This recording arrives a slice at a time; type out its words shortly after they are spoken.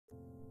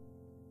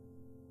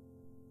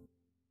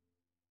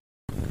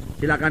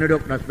Silakan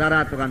duduk,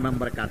 saudara. Tuhan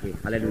memberkati.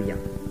 Haleluya.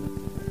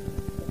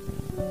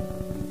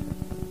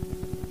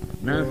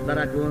 Nah,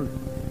 saudaraku,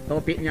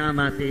 topiknya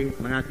masih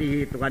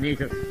mengasihi Tuhan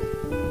Yesus.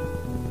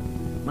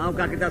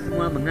 Maukah kita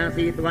semua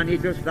mengasihi Tuhan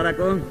Yesus,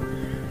 saudaraku?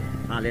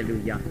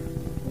 Haleluya.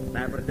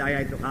 Saya percaya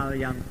itu hal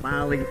yang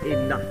paling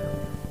indah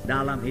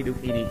dalam hidup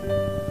ini,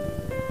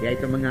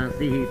 yaitu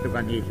mengasihi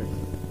Tuhan Yesus.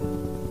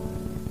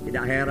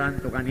 Tidak heran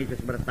Tuhan Yesus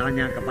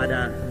bertanya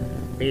kepada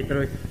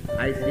Petrus,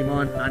 "Hai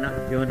Simon anak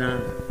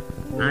Yona,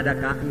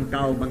 adakah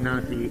engkau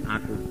mengasihi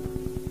aku?"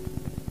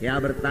 Dia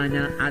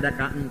bertanya,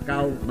 "Adakah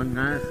engkau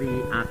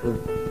mengasihi aku?"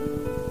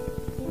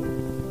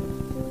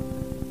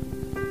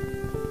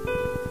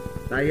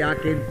 Saya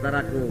yakin,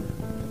 saudaraku,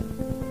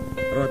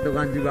 Roh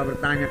Tuhan juga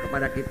bertanya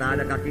kepada kita,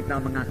 adakah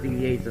kita mengasihi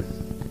Yesus?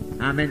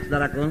 Amin,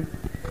 saudaraku.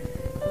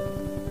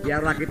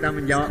 Biarlah kita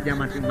menjawabnya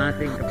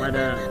masing-masing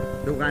kepada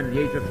Tuhan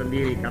Yesus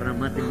sendiri, karena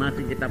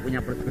masing-masing kita punya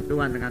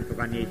persekutuan dengan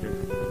Tuhan Yesus.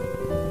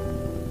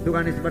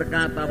 Tuhan Yesus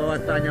berkata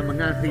bahwasanya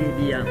mengasihi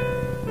Dia,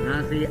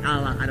 mengasihi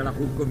Allah adalah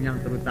hukum yang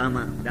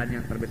terutama dan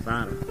yang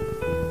terbesar.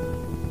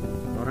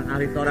 Orang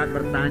ahli Taurat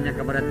bertanya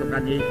kepada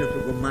Tuhan Yesus,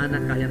 hukum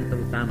manakah yang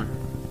terutama?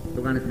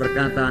 Tuhan Yesus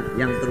berkata,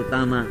 yang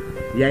terutama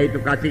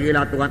yaitu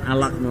kasihilah Tuhan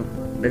Allahmu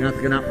dengan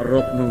segenap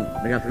rohmu,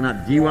 dengan segenap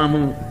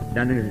jiwamu,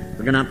 dan dengan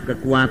segenap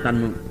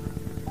kekuatanmu.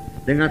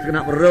 Dengan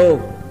segenap roh,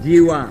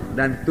 jiwa,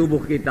 dan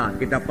tubuh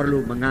kita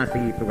perlu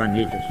mengasihi Tuhan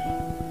Yesus.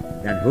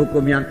 Dan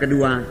hukum yang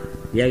kedua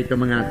yaitu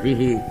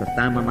mengasihi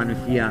sesama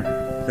manusia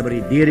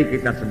seperti diri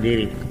kita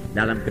sendiri.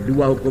 Dalam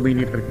kedua hukum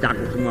ini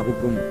tercakup semua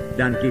hukum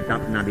dan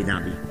kitab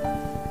nabi-nabi.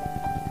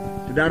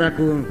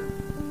 Saudaraku,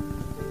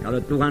 kalau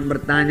Tuhan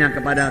bertanya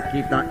kepada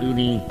kita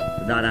ini,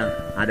 saudara,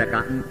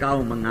 adakah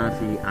engkau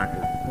mengasihi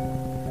aku?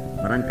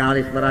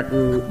 Barangkali,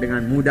 saudaraku,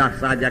 dengan mudah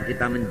saja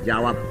kita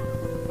menjawab,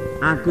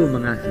 aku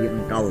mengasihi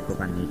engkau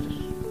Tuhan Yesus.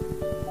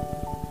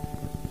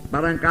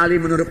 Barangkali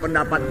menurut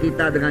pendapat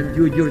kita dengan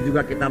jujur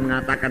juga kita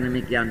mengatakan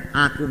demikian,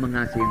 aku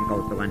mengasihi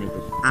engkau Tuhan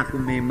Yesus. Aku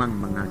memang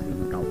mengasihi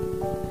engkau.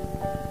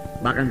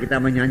 Bahkan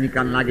kita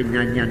menyanyikan lagi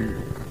nyanyian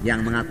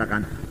yang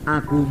mengatakan,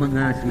 aku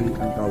mengasihi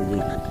engkau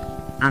Yesus.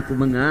 Aku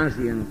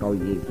mengasihi engkau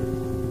Yesus.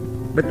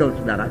 Betul,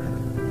 saudara.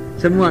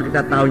 Semua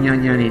kita tahu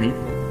nyanyian ini.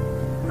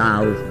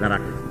 Tahu,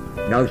 saudara.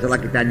 Gak usahlah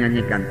kita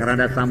nyanyikan karena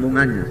ada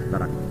sambungannya,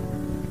 saudara.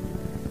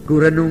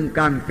 Ku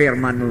renungkan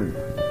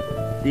firman-Mu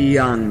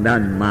siang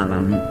dan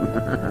malam.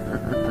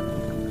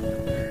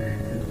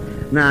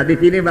 Nah, di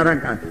sini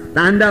barangkali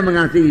tanda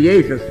mengasihi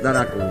Yesus,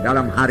 saudaraku,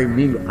 dalam hari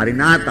Minggu, hari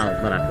Natal,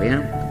 saudaraku, ya.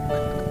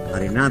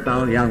 Hari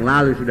Natal yang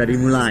lalu sudah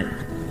dimulai.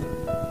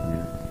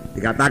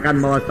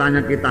 Dikatakan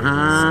bahwasanya kita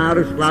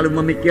harus selalu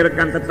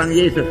memikirkan tentang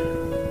Yesus.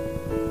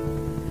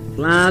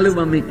 Selalu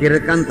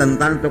memikirkan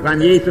tentang Tuhan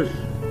Yesus.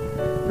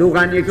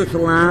 Tuhan Yesus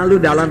selalu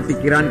dalam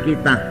pikiran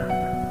kita.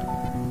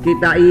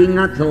 Kita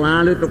ingat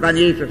selalu Tuhan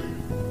Yesus.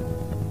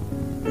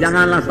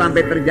 Janganlah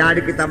sampai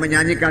terjadi kita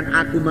menyanyikan,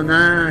 aku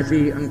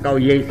mengasihi engkau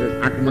Yesus,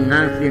 aku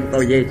mengasihi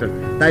engkau Yesus.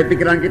 Tapi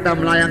pikiran kita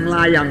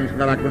melayang-layang,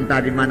 saudaraku, entah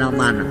di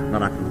mana-mana,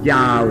 saudaraku.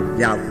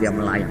 Jauh-jauh dia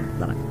melayang,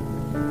 saudaraku.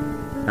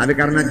 Tapi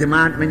karena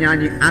jemaat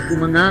menyanyi, aku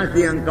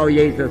mengasihi engkau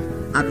Yesus,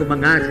 aku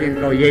mengasihi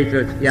engkau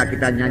Yesus, ya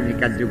kita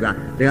nyanyikan juga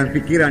dengan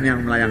pikiran yang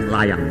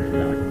melayang-layang,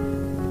 saudaraku.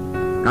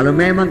 Kalau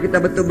memang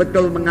kita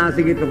betul-betul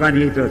mengasihi Tuhan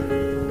Yesus,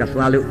 kita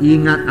selalu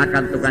ingat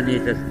akan Tuhan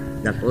Yesus,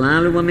 kita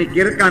selalu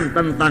memikirkan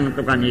tentang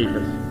Tuhan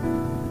Yesus.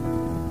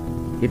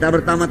 Kita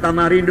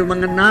pertama-tama rindu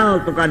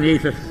mengenal Tuhan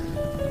Yesus,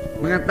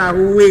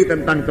 mengetahui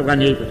tentang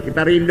Tuhan Yesus.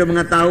 Kita rindu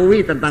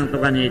mengetahui tentang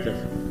Tuhan Yesus.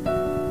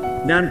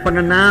 Dan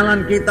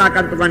pengenalan kita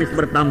akan Tuhan Yesus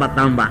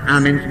bertambah-tambah.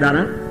 Amin,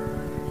 saudara.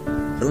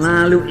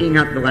 Selalu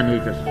ingat Tuhan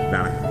Yesus,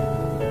 saudara.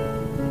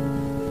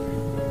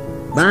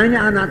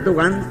 Banyak anak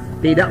Tuhan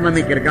tidak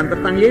memikirkan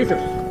tentang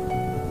Yesus.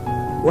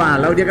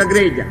 Walau dia ke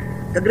gereja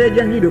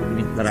yang hidup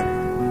ini, saudara.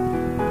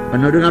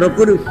 Penuh dengan Roh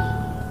Kudus.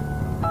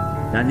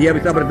 Dan dia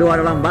bisa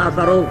berdoa dalam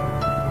bahasa roh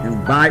yang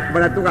baik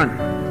kepada Tuhan.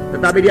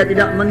 Tetapi dia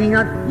tidak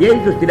mengingat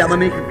Yesus, tidak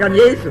memikirkan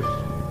Yesus.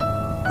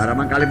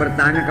 Barangkali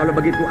bertanya, kalau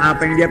begitu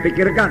apa yang dia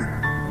pikirkan?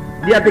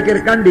 Dia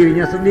pikirkan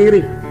dirinya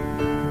sendiri.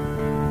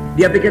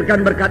 Dia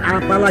pikirkan berkat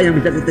apalah yang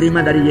bisa diterima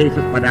dari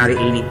Yesus pada hari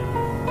ini.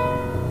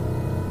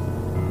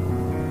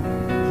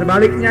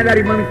 Sebaliknya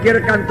dari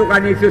memikirkan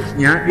Tuhan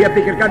Yesusnya, dia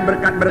pikirkan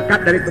berkat-berkat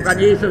dari Tuhan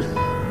Yesus.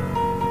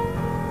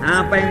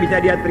 Apa yang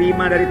bisa dia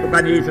terima dari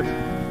Tuhan Yesus?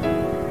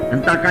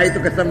 Entahkah itu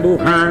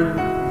kesembuhan,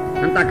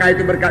 entahkah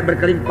itu berkat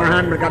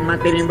berkelimpahan, berkat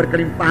materi yang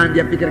berkelimpahan,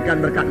 dia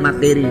pikirkan berkat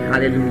materi.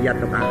 Haleluya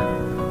Tuhan.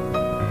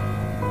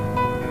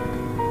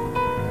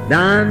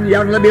 Dan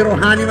yang lebih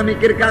rohani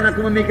memikirkan,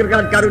 aku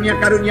memikirkan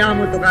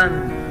karunia-karuniamu Tuhan.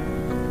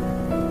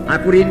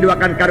 Aku rindu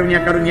akan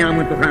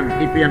karunia-karuniamu Tuhan.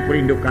 Itu yang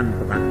kurindukan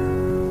Tuhan.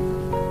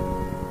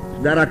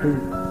 Saudaraku,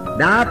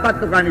 dapat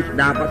Tuhan Yesus,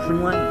 dapat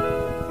semuanya.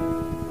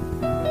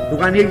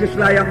 Tuhan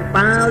Yesuslah yang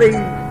paling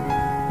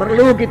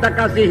perlu kita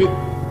kasihi.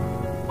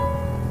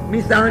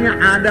 Misalnya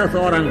ada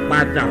seorang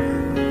pacar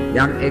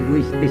yang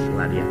egoistis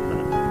lah dia.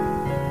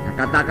 Nah,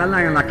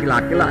 katakanlah yang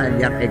laki-laki lah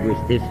yang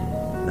egoistis.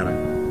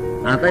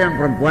 Atau yang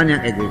perempuan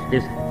yang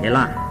egoistis,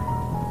 elah.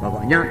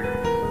 Pokoknya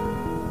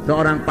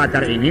seorang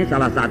pacar ini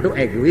salah satu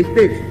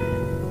egoistis,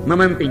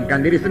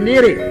 mementingkan diri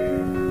sendiri.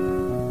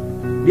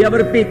 Dia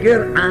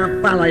berpikir,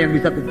 apalah yang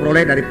bisa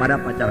kuperoleh daripada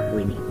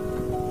pacarku ini.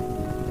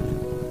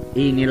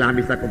 Inilah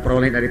bisa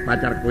kuperoleh dari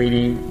pacarku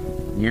ini,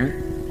 ya.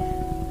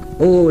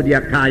 Oh, dia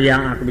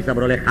kaya, aku bisa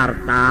beroleh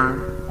harta.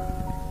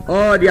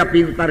 Oh, dia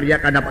pintar, dia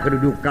akan dapat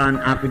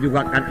kedudukan, aku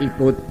juga akan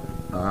ikut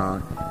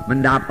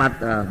mendapat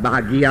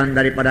bahagian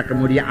daripada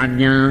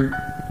kemuliaannya,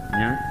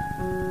 ya.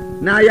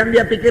 Nah, yang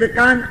dia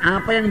pikirkan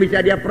apa yang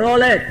bisa dia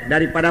peroleh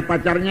daripada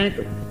pacarnya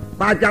itu.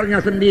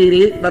 Pacarnya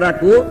sendiri,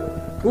 saudaraku,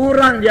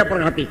 kurang dia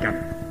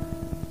perhatikan.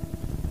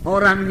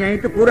 Orangnya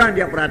itu kurang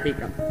dia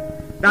perhatikan.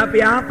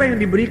 Tapi apa yang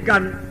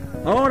diberikan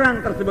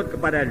orang tersebut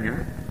kepadanya,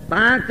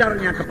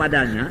 pacarnya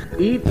kepadanya,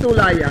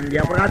 itulah yang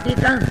dia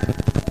perhatikan.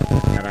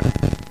 Saudaraku,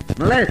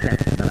 meleset,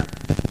 saudaraku.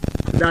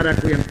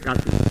 Saudaraku yang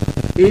kasih,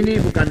 ini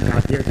bukan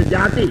kasih yang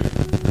sejati.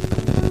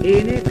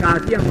 Ini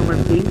kasih yang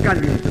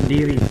mementingkan diri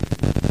sendiri.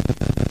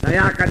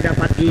 Saya akan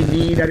dapat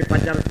ini dari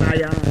pacar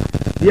saya.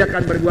 Dia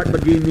akan berbuat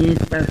begini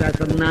supaya saya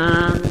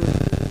senang.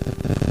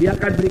 Dia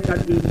akan berikan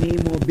ini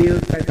mobil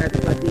supaya saya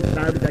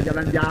suka-cita, bisa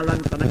jalan-jalan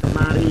sana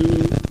kemari.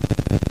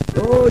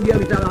 Oh, dia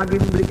bisa lagi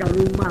memberikan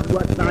rumah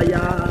buat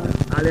saya.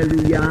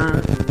 Haleluya.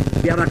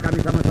 Biar kami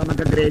sama-sama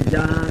ke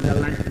gereja dan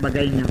lain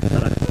sebagainya,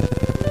 saudara.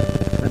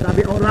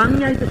 Tetapi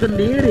orangnya itu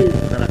sendiri,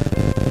 saudara.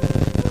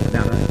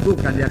 Saudara,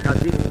 bukan dia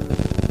kasih.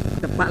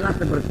 Tepatlah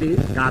seperti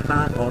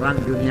kata orang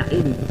dunia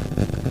ini.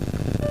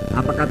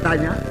 Apa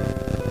katanya?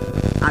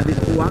 Habis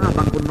uang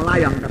abang pun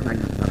melayang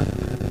katanya.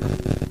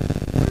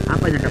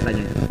 Apanya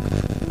katanya?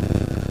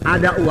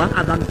 Ada uang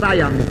abang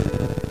sayang,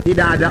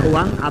 tidak ada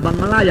uang abang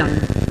melayang.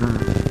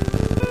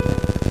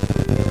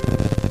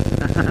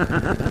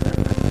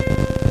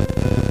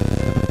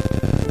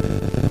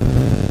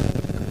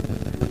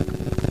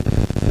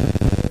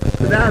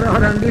 Saudara,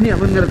 orang dunia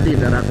mengerti,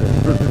 saudaraku.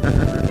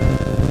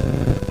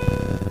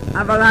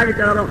 Apalagi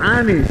cara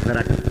rohani,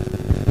 saudaraku.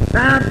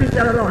 Tapi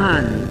secara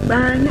rohani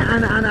banyak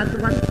anak-anak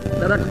Tuhan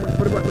saudara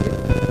berbuat begitu.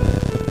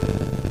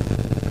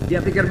 Dia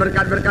pikir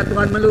berkat-berkat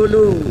Tuhan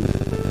melulu.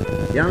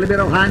 Yang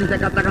lebih rohani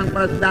saya katakan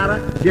kepada saudara,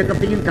 dia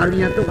kepingin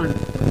karunia Tuhan.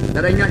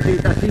 Saudara ingat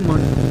cerita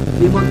Simon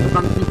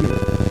tukang sihir.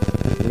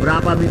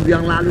 Beberapa minggu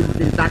yang lalu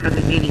diceritakan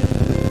di sini,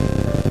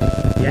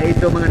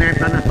 yaitu mengenai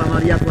tanah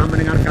Samaria. Telah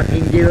mendengarkan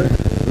Injil,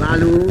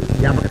 lalu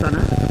siapa ke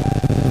sana?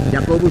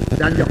 Yakobus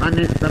dan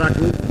Yohanes,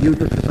 saudaraku,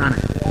 diutus ke sana.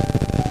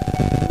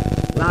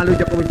 Lalu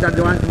Yakobus dan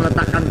Yohanes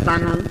meletakkan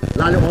tangan,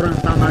 lalu orang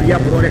Samaria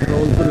beroleh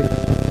Roh Kudus.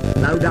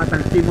 Lalu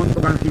datang Simon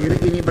tukang sihir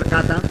ini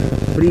berkata,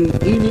 beri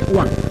ini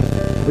uang,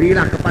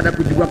 berilah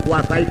kepadaku juga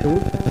kuasa itu,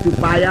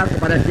 supaya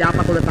kepada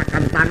siapa kau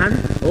letakkan tangan,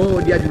 oh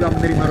dia juga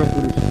menerima Roh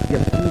Kudus. Dia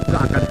suka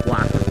akan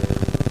kuasa.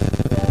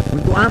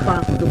 Untuk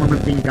apa? Untuk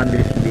mementingkan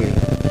diri sendiri,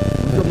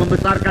 untuk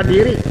membesarkan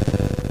diri.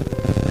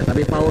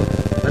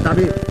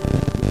 Tetapi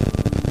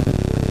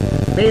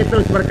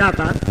Petrus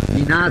berkata,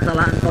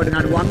 binasalah engkau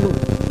dengan uangmu.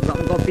 Kalau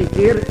engkau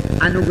pikir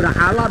anugerah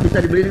Allah bisa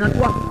dibeli dengan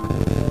uang.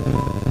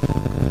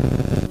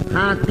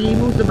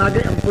 Hatimu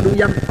sebagai empedu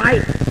yang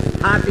pahit,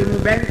 hatimu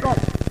bengkok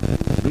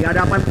di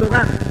hadapan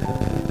Tuhan.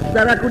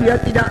 Saudaraku, dia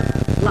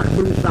tidaklah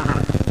berusaha,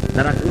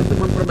 saudaraku, untuk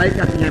memperbaiki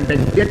hatinya yang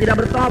bengkok. Dia tidak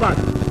bertobat.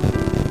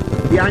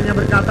 Dia hanya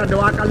berkata,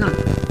 doakanlah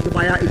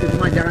supaya itu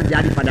semua jangan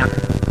jadi padaku.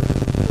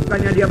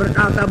 Bukannya dia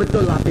berkata,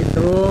 betul lah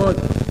Petrus,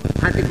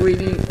 hatiku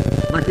ini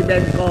masih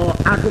bengkok,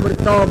 aku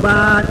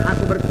bertobat.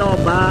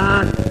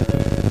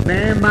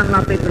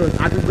 Memanglah Petrus,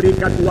 aku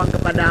berikan uang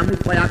kepadamu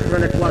supaya aku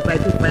beroleh kuasa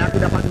itu, supaya aku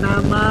dapat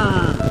nama,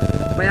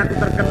 supaya aku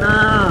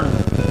terkenal.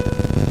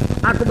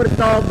 Aku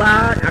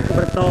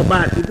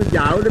bertobat, itu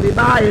jauh lebih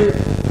baik.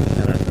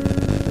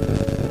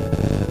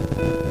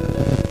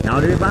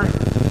 Jauh lebih baik.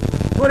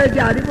 Boleh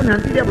jadi pun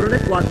nanti dia beroleh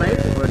kuasa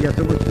itu, kalau dia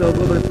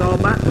sungguh-sungguh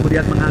bertobat,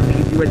 kemudian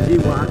mengasihi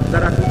jiwa-jiwa,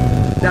 saudaraku,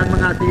 dan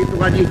mengasihi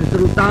Tuhan Yesus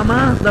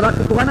terutama,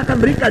 saudaraku, Tuhan akan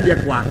berikan dia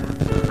kuasa.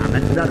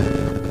 Amin, saudara.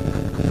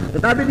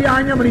 Tetapi dia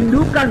hanya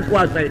merindukan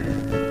kuasa itu.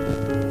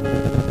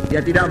 Dia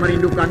tidak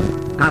merindukan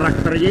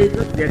karakter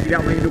Yesus, dia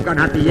tidak merindukan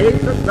hati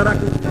Yesus,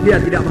 saudaraku. Dia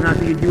tidak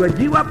mengasihi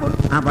jiwa-jiwa pun,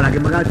 apalagi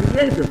mengasihi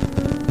Yesus.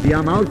 Dia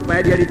mau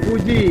supaya dia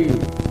dipuji,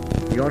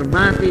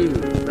 dihormati,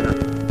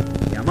 saudaraku.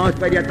 Dia mau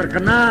supaya dia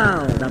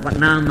terkenal, dapat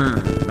nama,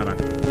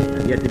 saudaraku.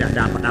 Dan dia tidak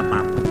dapat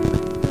apa-apa.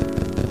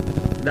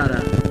 Saudara,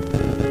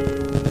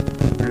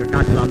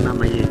 terkasih dalam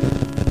nama Yesus.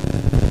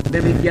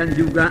 Demikian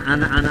juga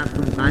anak-anak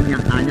Tuhan yang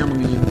hanya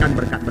menginginkan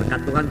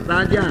berkat-berkat Tuhan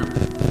saja,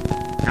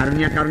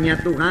 karunia-karunia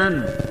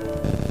Tuhan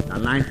dan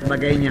lain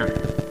sebagainya,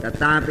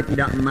 tetapi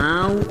tidak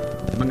mau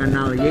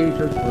mengenal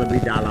Yesus lebih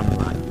dalam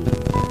lagi.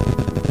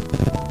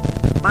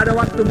 Pada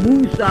waktu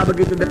Musa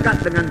begitu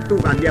dekat dengan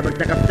Tuhan, dia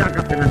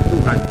bercakap-cakap dengan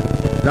Tuhan.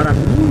 Saudara,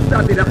 Musa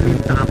tidak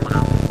minta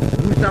apa-apa.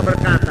 Musa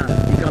berkata,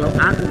 jikalau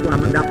aku telah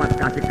mendapat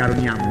kasih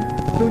karuniamu,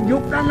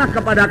 tunjukkanlah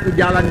kepadaku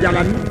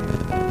jalan-jalanmu.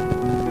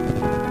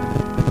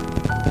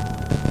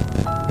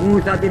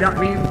 Musa tidak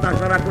minta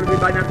saudaraku lebih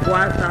banyak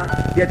kuasa,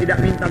 dia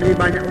tidak minta lebih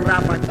banyak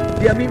urapan,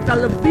 dia minta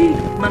lebih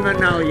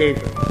mengenal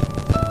Yesus.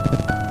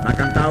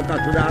 Bahkan tahukah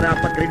saudara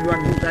apa kerinduan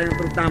kita yang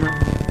terutama?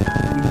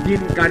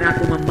 Izinkan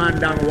aku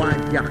memandang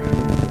wajah-Mu.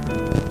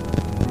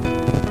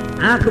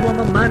 Aku mau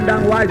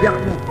memandang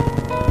wajah-Mu,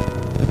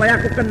 supaya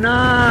aku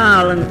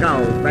kenal Engkau,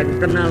 supaya aku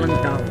kenal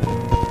Engkau.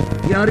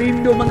 Dia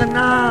rindu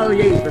mengenal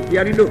Yesus,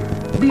 dia rindu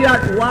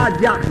lihat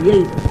wajah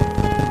Yesus.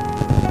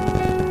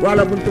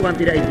 Walaupun Tuhan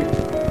tidak izin,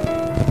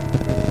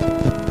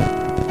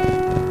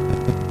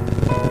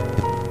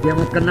 dia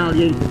mau kenal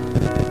Yesus,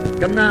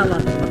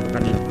 kenalan sama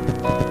Tuhan Yesus.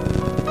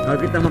 Kalau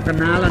kita mau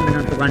kenalan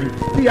dengan Tuhan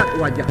Yesus, lihat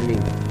wajah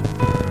Yesus.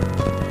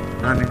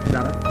 Amin,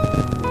 saudara.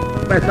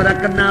 Supaya saudara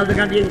kenal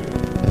dengan Yesus.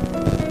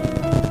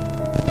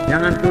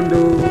 Jangan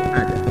tunduk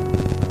aja.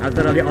 Kalau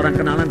saudara lihat orang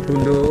kenalan,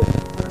 tunduk.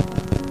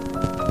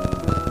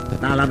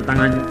 Salam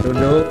tangan,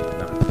 tunduk.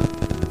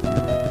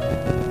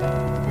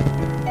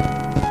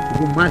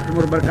 Buku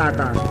Mazmur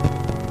berkata,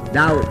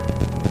 Daud,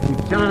 ku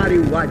cari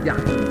wajah,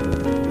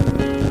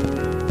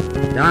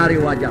 cari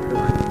wajah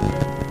Tuhan.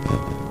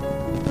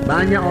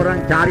 Banyak orang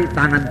cari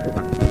tangan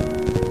Tuhan.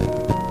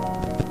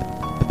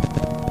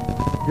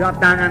 Sebab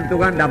tangan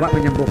Tuhan dapat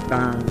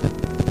menyembuhkan,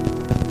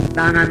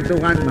 tangan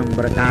Tuhan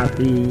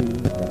memberkati.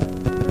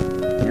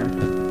 Ya.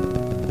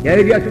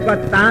 Jadi dia suka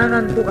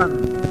tangan Tuhan,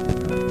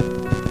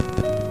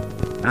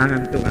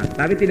 tangan Tuhan,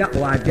 tapi tidak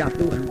wajah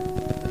Tuhan.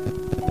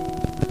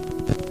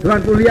 Tuhan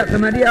pun lihat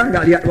sama dia,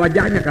 nggak lihat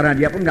wajahnya, karena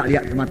dia pun nggak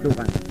lihat sama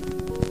Tuhan.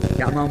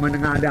 Nggak mau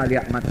menengadah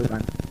lihat sama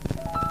Tuhan.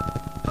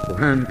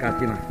 Tuhan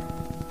kasihlah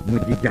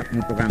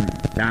mujizat-Mu Tuhan.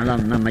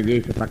 Dalam nama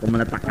Yesus aku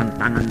meletakkan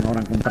tangan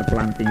orang pun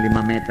terpelanting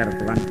 5 meter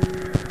Tuhan.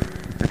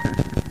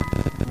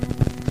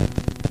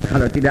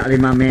 Kalau tidak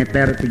 5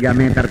 meter, 3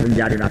 meter pun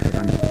jadilah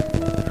Tuhan.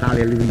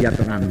 Haleluya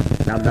Tuhan.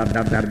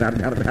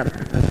 Dar.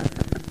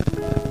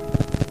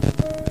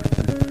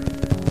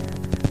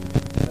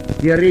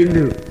 Dia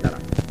rindu.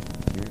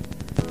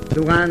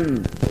 Tuhan,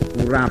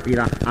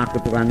 urapilah aku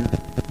Tuhan,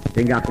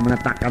 sehingga aku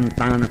menetapkan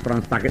tangan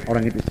orang sakit,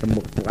 orang itu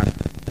sembuh Tuhan.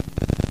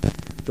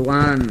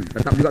 Tuhan,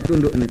 tetap juga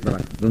tunduk ini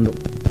Tuhan, tunduk.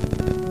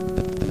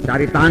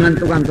 Cari tangan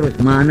Tuhan terus,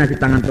 mana sih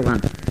tangan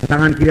Tuhan?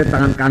 Tangan kiri,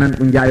 tangan kanan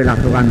pun jadilah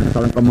Tuhan.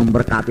 Tolong Kau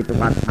memberkati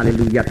Tuhan,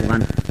 haleluya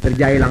Tuhan.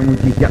 Terjadilah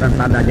mujizat dan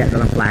tanda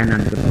dalam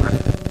pelayanan Tuhan.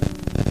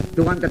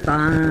 Tuhan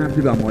tetap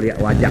juga mau lihat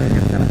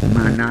wajahnya.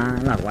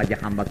 Manalah wajah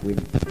hambaku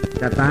ini.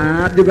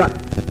 Tetap juga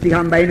si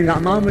hamba ini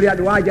nggak mau melihat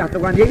wajah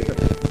Tuhan Yesus.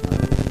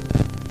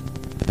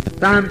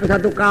 Sampai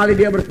satu kali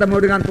dia bertemu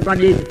dengan Tuhan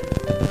Yesus,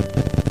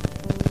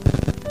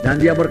 dan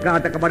dia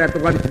berkata kepada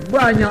Tuhan,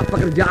 banyak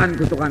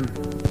pekerjaanku Tuhan.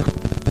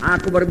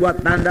 Aku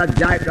berbuat tanda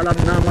jahit dalam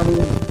nama-Mu.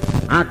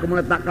 Aku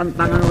meletakkan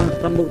tangan orang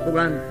sembuh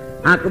Tuhan.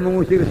 Aku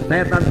mengusir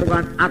setan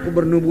Tuhan. Aku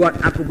bernubuat.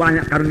 Aku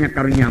banyak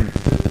karunia-karunia-Mu.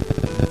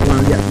 Tuhan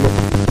lihat dia.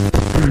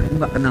 Aku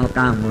gak kenal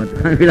kamu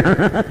Tuhan bilang.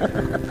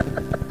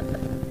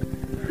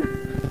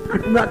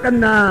 Aku gak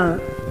kenal.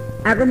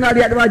 Aku gak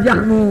lihat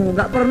wajah-Mu.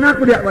 Gak pernah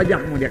aku lihat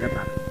wajah-Mu, dia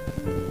kata.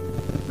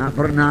 Gak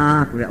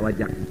pernah aku lihat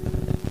wajah-Mu.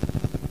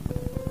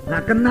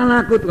 Gak kenal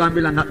aku, Tuhan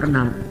bilang gak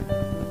kenal.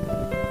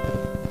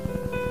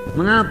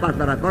 Mengapa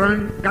saudara?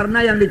 Karena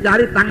yang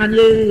dicari tangan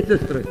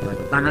Yesus terus.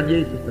 Tangan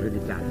Yesus terus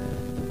dicari.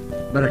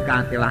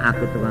 Berkatilah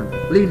aku Tuhan.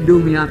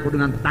 Lindungi aku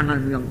dengan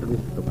tangan-Mu yang teguh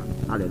Tuhan.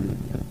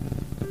 Haleluya.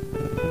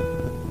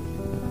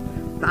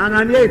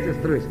 Tangan Yesus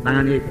terus.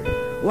 Tangan Yesus.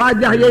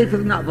 Wajah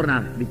Yesus gak pernah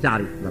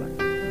dicari saudara.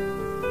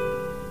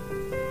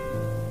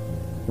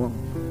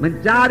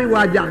 Mencari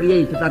wajah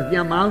Yesus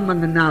artinya mau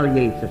mengenal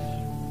Yesus.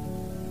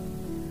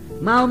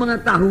 Mau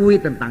mengetahui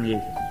tentang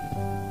Yesus.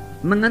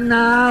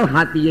 Mengenal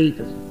hati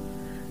Yesus.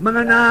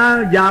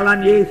 Mengenal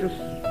jalan Yesus,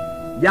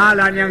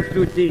 jalan yang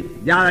suci,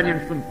 jalan yang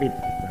sempit.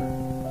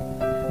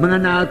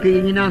 Mengenal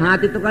keinginan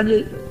hati Tuhan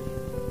Yesus.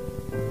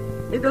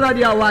 Itulah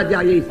dia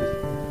wajah Yesus.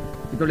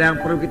 Itulah yang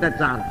perlu kita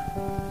cari.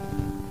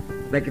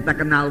 Supaya kita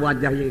kenal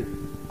wajah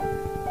Yesus.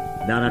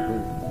 Saudaraku,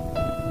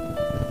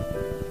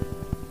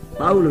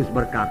 Paulus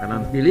berkata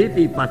dalam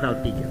Filipi pasal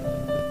 3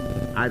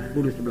 ayat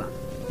 10-11.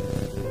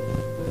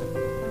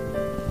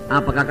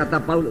 Apakah kata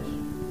Paulus?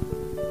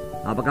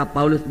 Apakah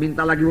Paulus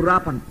minta lagi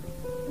urapan?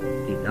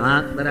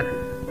 Tidak, saudaraku.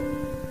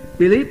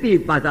 Filipi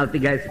pasal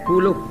 3 ayat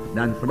 10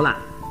 dan 11.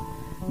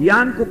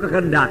 Yang ku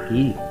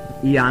kehendaki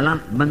ialah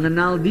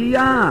mengenal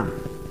Dia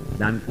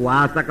dan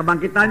kuasa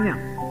kebangkitannya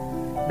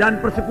dan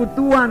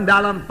persekutuan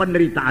dalam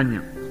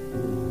penderitaannya.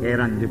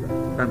 Heran juga,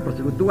 bukan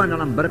persekutuan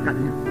dalam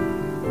berkatnya.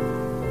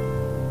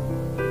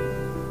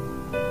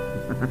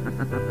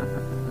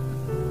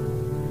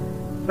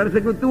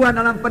 Persekutuan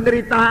dalam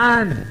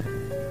penderitaan.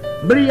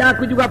 Beri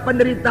aku juga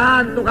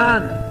penderitaan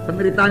Tuhan.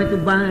 Penderitaan itu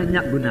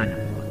banyak gunanya.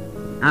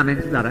 Amin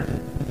saudara.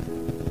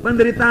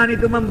 Penderitaan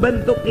itu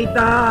membentuk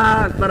kita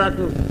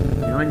saudaraku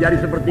yang menjadi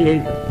seperti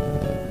Yesus.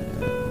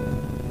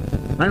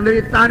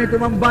 Penderitaan itu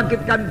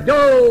membangkitkan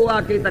doa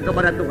kita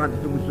kepada Tuhan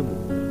sungguh-sungguh.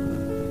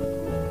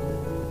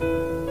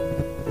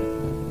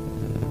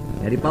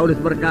 Jadi Paulus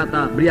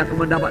berkata, beri aku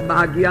mendapat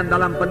bahagian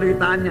dalam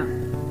penderitaannya,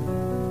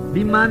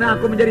 di mana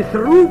aku menjadi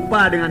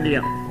serupa dengan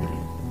Dia.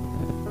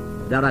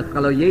 Saudara,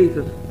 kalau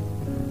Yesus,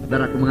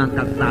 saudaraku,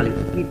 mengangkat salib,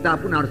 kita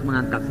pun harus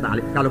mengangkat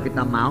salib kalau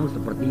kita mau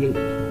seperti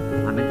Yesus.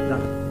 Amin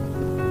saudara.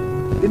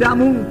 Tidak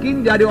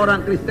mungkin jadi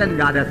orang Kristen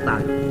gak ada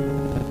salib.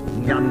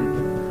 Enggak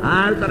mungkin.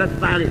 Harus ada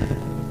salib.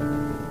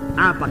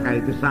 Apakah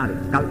itu salib?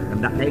 Kalau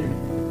kehendak ini.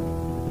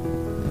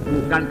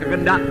 Bukan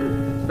kehendakku,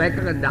 supaya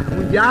kehendakmu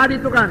jadi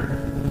itu kan.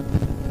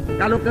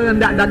 Kalau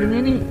kehendak daging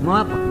ini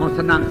mau apa? Mau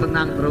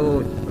senang-senang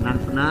terus,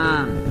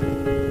 senang-senang.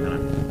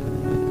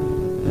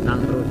 Senang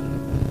terus.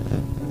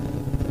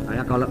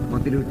 Kayak kalau mau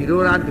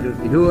tidur-tiduran,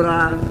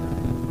 tidur-tiduran.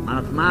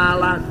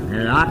 Malas-malas,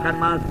 akan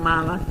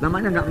malas-malas.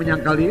 Namanya nggak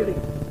menyangkal diri.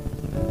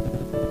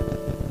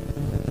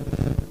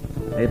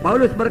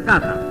 Paulus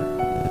berkata,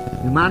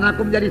 gimana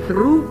aku menjadi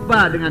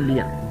serupa dengan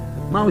dia?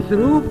 Mau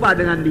serupa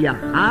dengan dia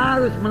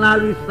harus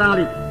melalui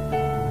salib.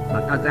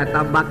 Maka saya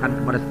tambahkan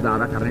kepada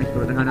saudara, karena ini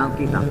sesuai dengan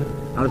Alkitab.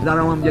 Kalau saudara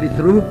mau menjadi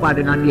serupa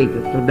dengan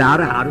Yesus,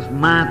 saudara harus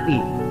mati.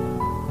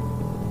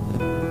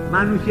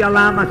 Manusia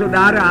lama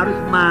saudara harus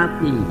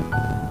mati.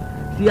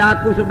 Si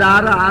aku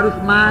saudara harus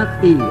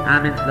mati.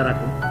 Amin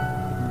saudaraku.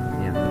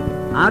 Ya,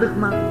 harus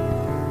mati.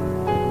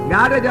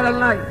 Gak ada jalan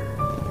lain.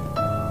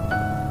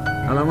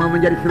 Kalau mau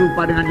menjadi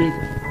serupa dengan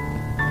Yesus,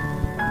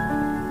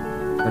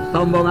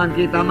 kesombongan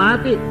kita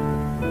mati,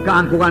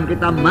 keangkuhan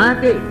kita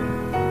mati,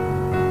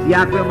 si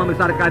aku yang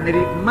membesarkan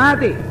diri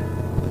mati.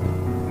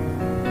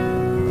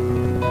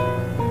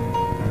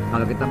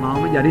 Kalau kita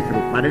mau menjadi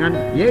serupa dengan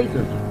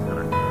Yesus.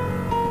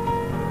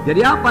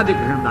 Jadi apa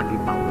dikehendaki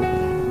Paulus?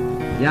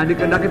 Yang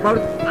dikehendaki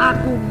Paulus,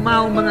 aku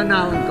mau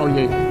mengenal engkau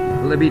Yesus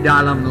lebih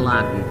dalam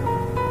lagi.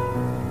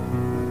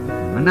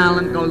 Mengenal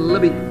engkau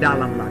lebih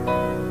dalam lagi.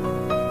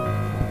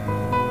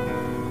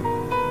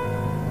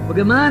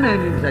 Bagaimana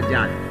ini bisa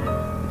jadi?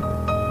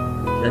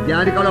 Bisa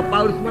jadi kalau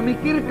Paulus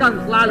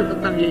memikirkan selalu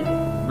tentang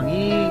Yesus,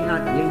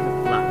 mengingat Yesus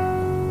selalu.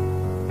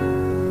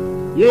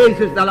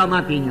 Yesus dalam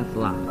hatinya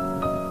selalu.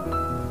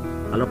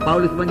 Kalau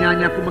Paulus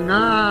menyanyi, aku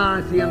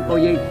mengasihi engkau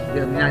Yesus,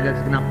 dia menyanyi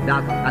segenap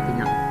dasar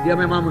hatinya. Dia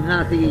memang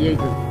mengasihi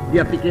Yesus.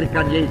 Dia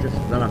pikirkan Yesus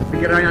dalam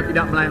pikirannya,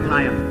 tidak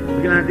melayang-layang,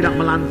 pikirannya tidak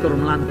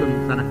melantur-melantun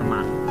sana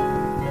kemari.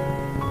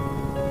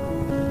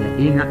 Dia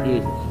ingat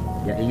Yesus,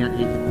 dia ingat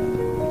Yesus.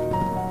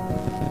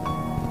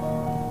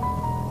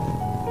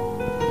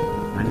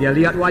 Dan dia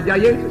lihat wajah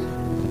Yesus.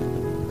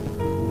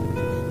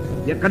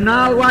 Dia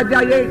kenal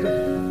wajah Yesus.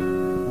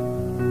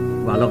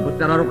 Walaupun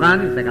secara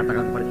rohani, saya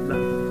katakan kepada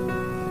saudara,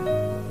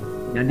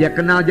 yang dia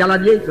kenal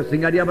jalan Yesus,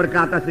 sehingga dia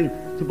berkata sih,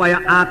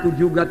 supaya aku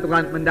juga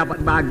Tuhan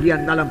mendapat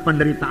bagian dalam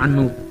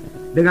penderitaanmu.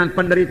 Dengan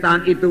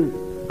penderitaan itu,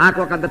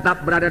 aku akan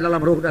tetap berada dalam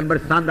roh dan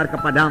bersandar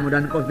kepadamu,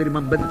 dan engkau sendiri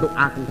membentuk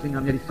aku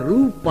sehingga menjadi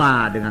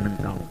serupa dengan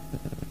engkau.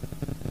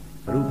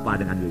 Serupa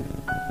dengan Yesus.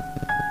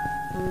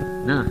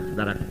 Nah,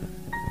 saudara,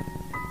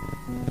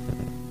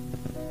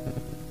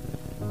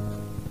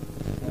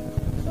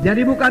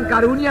 jadi bukan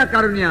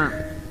karunia-karunia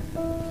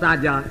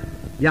saja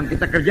yang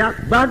kita kerja,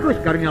 bagus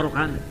karunia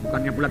rohani.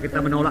 Bukannya pula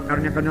kita menolak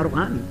karunia-karunia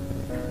rohani.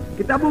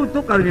 Kita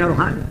butuh karunia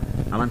rohani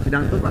dalam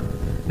sidang Tuhan.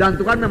 Dan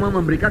Tuhan memang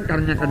memberikan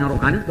karunia-karunia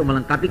rohani untuk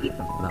melengkapi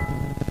kita.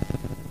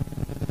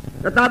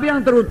 Tetapi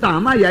yang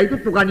terutama yaitu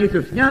Tuhan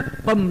Yesusnya,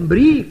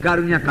 pemberi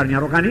karunia-karunia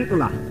rohani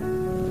itulah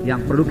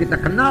yang perlu kita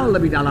kenal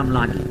lebih dalam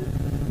lagi.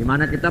 Di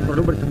mana kita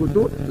perlu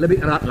bersekutu lebih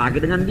erat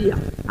lagi dengan Dia.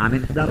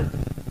 Amin, saudara.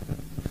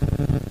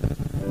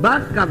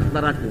 Bahkan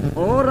saudaraku,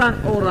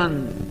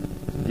 orang-orang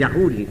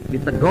Yahudi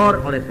ditegur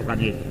oleh Tuhan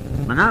Yesus.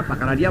 Mengapa?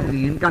 Karena dia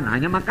menginginkan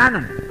hanya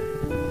makanan.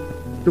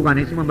 Tuhan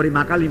Yesus memberi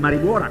makan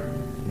 5.000 orang.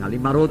 Tinggal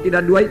 5 roti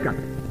dan 2 ikan.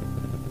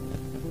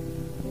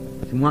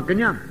 Semua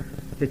kenyang.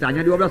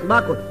 Sisanya 12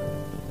 bakul.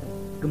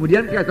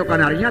 Kemudian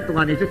keesokan harinya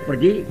Tuhan Yesus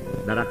pergi,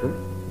 saudaraku,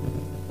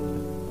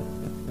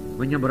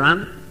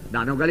 menyeberang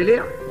Danau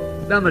Galilea.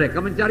 Dan mereka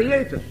mencari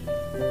Yesus.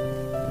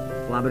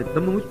 Setelah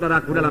bertemu,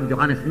 saudaraku, dalam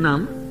Yohanes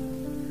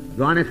 6.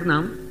 Yohanes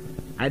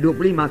 6 ayat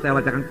 25 saya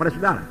bacakan kepada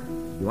saudara.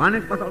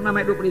 Yohanes pasal 6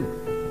 ayat 25.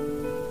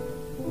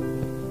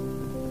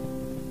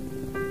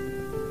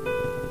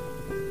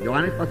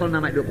 Yohanes pasal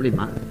 6 ayat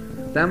 25.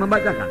 Saya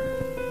membacakan.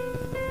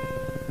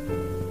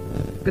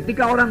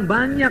 Ketika orang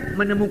banyak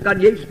menemukan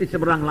Yesus di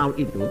seberang laut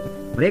itu,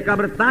 mereka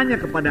bertanya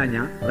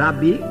kepadanya,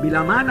 Rabi,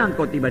 bila mana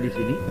engkau tiba di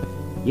sini?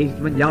 Yesus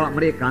menjawab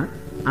mereka,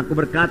 aku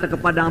berkata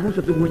kepadamu,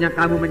 sesungguhnya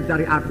kamu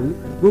mencari aku,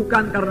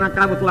 bukan karena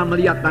kamu telah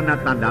melihat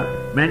tanda-tanda,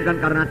 melainkan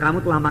karena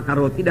kamu telah makan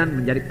roti dan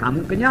menjadi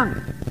kamu kenyang.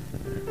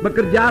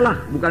 Bekerjalah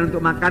bukan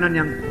untuk makanan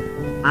yang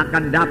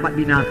akan dapat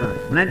binasa,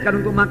 melainkan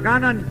untuk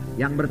makanan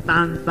yang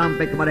bertahan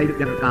sampai kepada hidup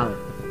yang kekal,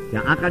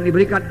 yang akan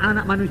diberikan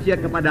anak manusia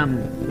kepadamu,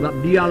 sebab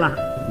dialah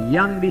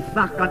yang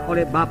disahkan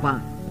oleh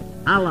Bapa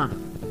Allah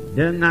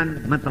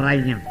dengan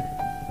meterainya.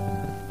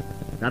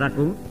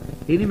 Saudaraku,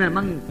 ini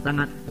memang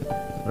sangat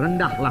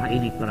rendahlah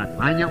ini, saudara.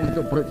 Hanya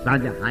untuk perut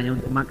saja, hanya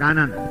untuk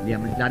makanan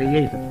dia mencari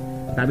Yesus.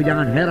 Tapi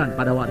jangan heran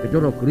pada waktu itu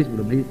Roh Kudus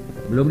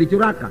belum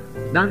dicurahkan.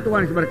 Dan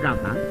Tuhan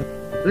berkata,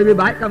 lebih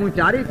baik kamu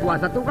cari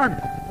kuasa Tuhan.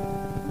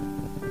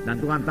 Dan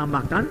Tuhan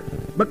tambahkan,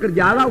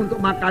 bekerjalah untuk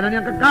makanan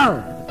yang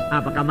kekal.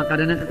 Apakah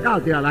makanan yang kekal?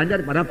 Tidak lain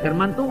daripada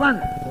firman Tuhan.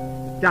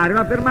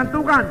 Carilah firman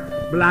Tuhan,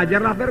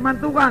 belajarlah firman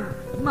Tuhan,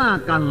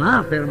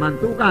 makanlah firman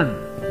Tuhan.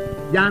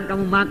 Jangan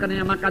kamu makan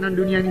hanya makanan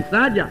dunia ini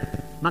saja,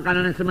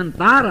 makanan yang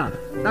sementara,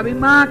 tapi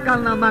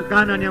makanlah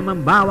makanan yang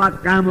membawa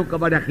kamu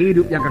kepada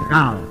hidup yang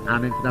kekal.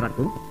 Amin,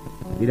 saudaraku.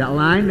 Tidak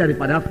lain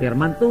daripada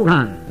firman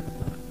Tuhan.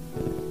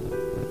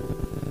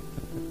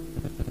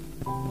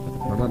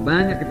 Berapa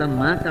banyak kita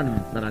makan,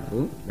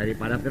 saudaraku,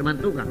 daripada firman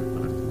Tuhan.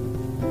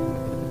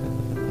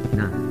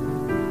 Nah,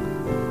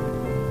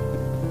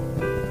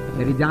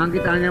 jadi jangan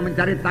kita hanya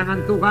mencari tangan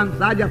Tuhan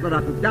saja,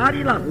 saudaraku.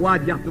 Carilah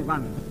wajah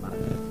Tuhan.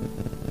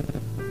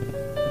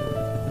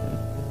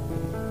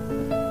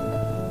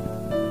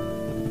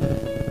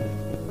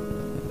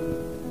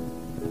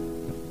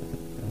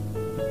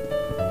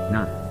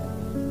 Nah,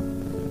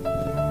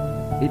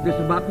 itu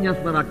sebabnya,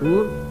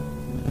 saudaraku,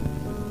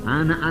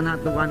 anak-anak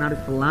Tuhan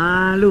harus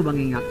selalu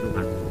mengingat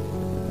Tuhan.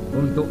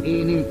 Untuk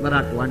ini,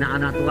 saudaraku,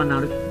 anak-anak Tuhan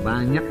harus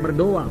banyak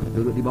berdoa,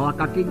 duduk di bawah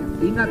kakinya.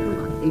 Ingat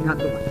Tuhan, ingat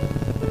Tuhan.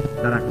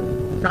 Saudaraku,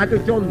 satu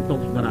contoh,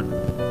 saudaraku,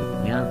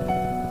 ya,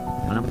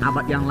 dalam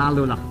abad yang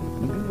lalu lah,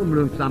 mungkin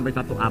belum sampai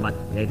satu abad,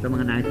 yaitu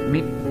mengenai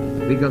Smith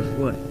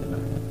Wigglesworth.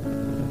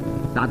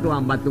 Satu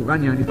hamba Tuhan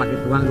yang dipakai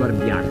Tuhan luar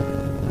biasa.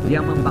 Dia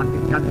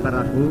membangkitkan,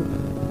 saudaraku,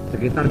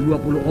 sekitar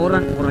 20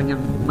 orang yang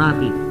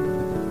mati.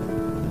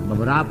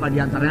 Beberapa di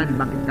antaranya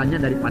dibangkitkannya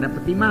daripada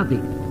peti mati.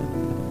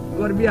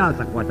 Luar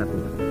biasa kuasa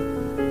Tuhan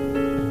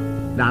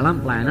dalam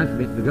pelayanan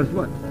Smith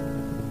Wigglesworth.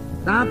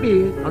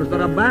 Tapi harus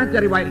saudara baca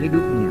riwayat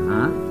hidupnya,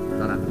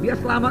 saudara, dia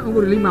selamat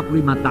umur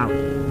 55 tahun.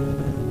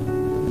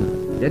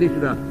 Jadi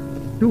sudah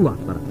tua,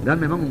 saudara. Dan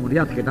memang umur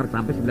dia sekitar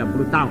sampai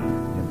 90 tahun.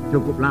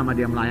 Cukup lama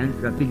dia melayani,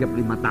 sudah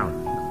 35 tahun.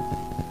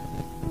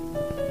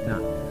 Nah,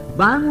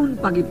 bangun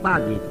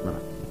pagi-pagi, saudara,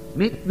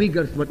 Smith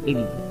Wigglesworth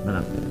ini,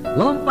 saudara,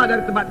 lompat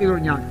dari tempat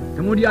tidurnya,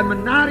 kemudian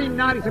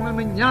menari-nari sambil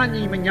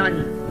menyanyi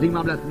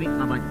 15 menit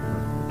namanya.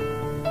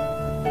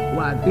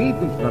 Waktu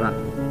itu, saudara,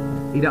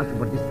 tidak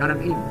seperti sekarang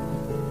ini.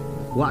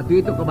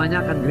 Waktu itu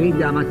kebanyakan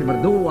gereja masih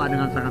berdoa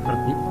dengan sangat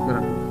tertib,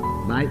 saudara.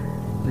 Baik,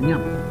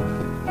 senyap.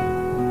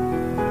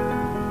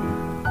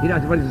 Tidak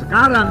seperti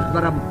sekarang,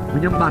 saudara,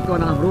 menyembah Tuhan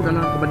dalam roh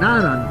dalam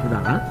kebenaran,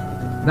 saudara.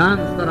 Dan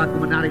saudaraku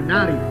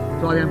menari-nari,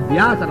 soal yang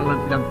biasa dalam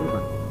sidang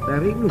Tuhan. Saya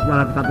rindu,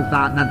 saudara, satu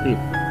saat nanti,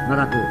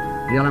 saudaraku,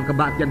 di dalam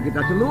kebaktian kita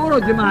seluruh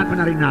jemaat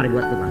menari-nari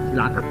buat Tuhan.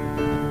 Silakan.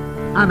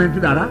 Amin,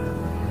 saudara.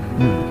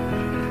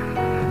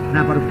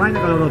 Nah, rupanya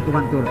kalau roh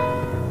Tuhan turun,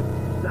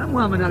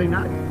 semua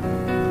menari-nari,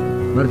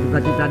 bersuka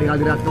cita di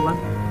hadirat Tuhan.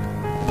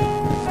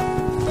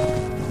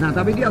 Nah,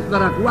 tapi dia,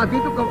 saudara, waktu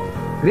itu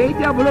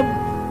gereja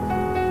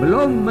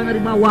belum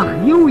menerima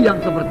wahyu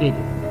yang seperti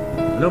itu.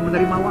 Belum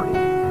menerima wahyu.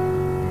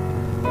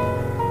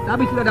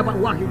 Tapi sudah dapat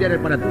wahyu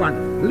daripada Tuhan.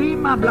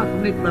 15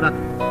 menit, saudara,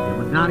 dia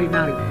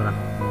menari-nari, saudara.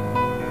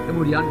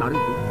 Kemudian baru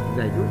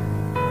itu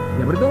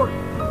dia berdoa.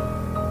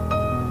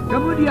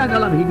 Kemudian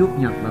dalam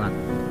hidupnya, saudara,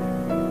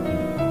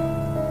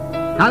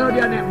 kalau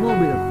dia naik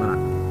mobil, saudara,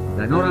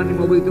 dan orang di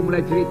mobil itu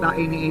mulai cerita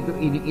ini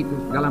itu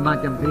segala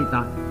macam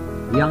cerita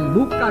yang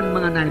bukan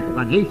mengenai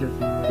Tuhan Yesus,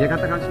 dia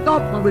katakan stop,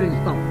 mobil ini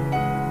stop.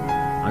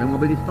 Ada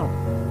mobil di stop.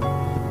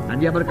 Dan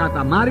dia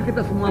berkata, mari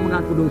kita semua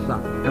mengaku dosa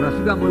karena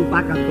sudah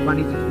melupakan Tuhan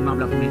Yesus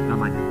 15 menit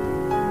namanya.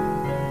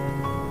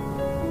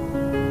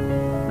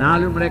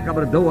 Lalu mereka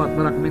berdoa,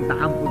 mereka minta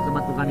ampun sama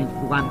Tuhan Yesus.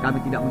 Tuhan, kami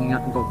tidak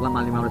mengingat Engkau selama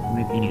 15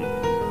 menit ini.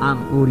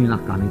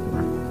 Ampunilah kami,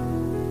 Tuhan,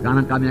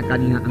 karena kami akan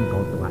ingat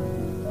Engkau, Tuhan.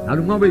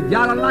 Lalu mobil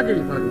jalan lagi,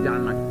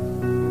 jalan lagi.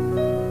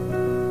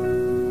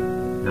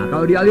 Nah,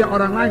 kalau dia lihat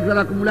orang lain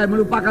sudah mulai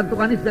melupakan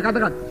Tuhan Yesus, dia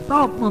katakan,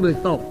 stop mobil,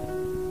 stop.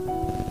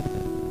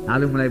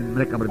 Lalu mulai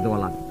mereka berdoa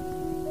lagi.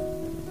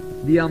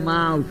 Dia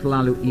mau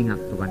selalu ingat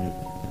Tuhan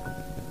Yesus.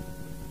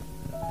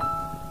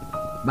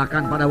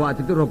 Bahkan pada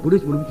waktu itu Roh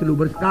Kudus belum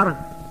seluber sekarang,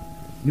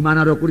 di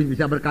mana Roh Kudus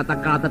bisa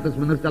berkata-kata terus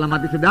menerus dalam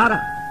hati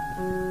saudara.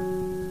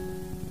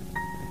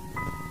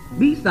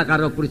 Bisakah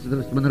Roh Kudus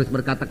terus menerus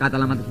berkata-kata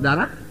dalam hati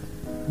saudara?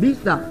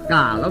 Bisa,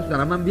 kalau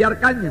saudara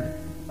membiarkannya.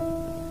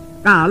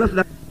 Kalau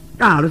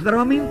saudara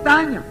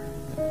memintanya.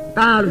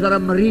 Kalau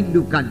saudara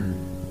merindukannya.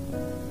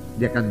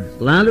 Dia akan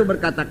selalu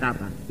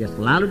berkata-kata. Dia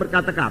selalu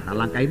berkata-kata.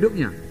 Alangkah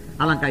hidupnya,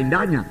 alangkah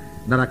indahnya,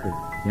 saudaraku,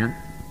 ya.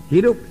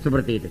 Hidup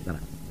seperti itu,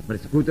 saudara.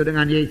 Bersekutu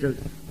dengan Yesus,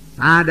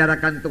 sadar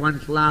akan Tuhan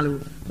selalu,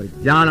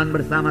 berjalan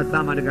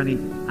bersama-sama dengan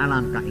Yesus.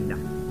 Alangkah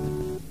indah.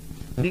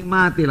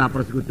 Nikmatilah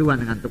persekutuan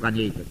dengan Tuhan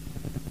Yesus.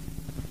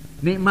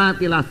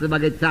 Nikmatilah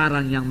sebagai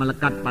carang yang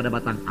melekat pada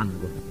batang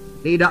anggur.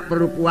 Tidak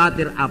perlu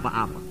khawatir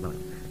apa-apa, saudara.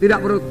 Tidak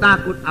perlu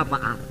takut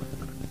apa-apa.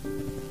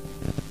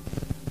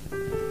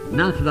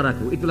 Nah,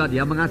 saudaraku, itulah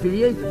dia mengasihi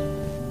Yesus.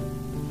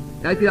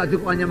 Saya tidak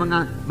cukup hanya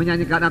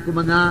menyanyikan aku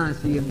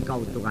mengasihi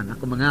Engkau, Tuhan,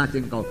 aku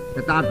mengasihi Engkau.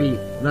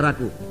 Tetapi,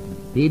 saudaraku,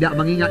 tidak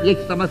mengingat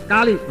Yesus sama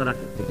sekali,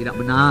 saudaraku. Itu tidak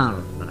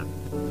benar, saudaraku.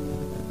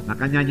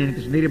 Maka nyanyian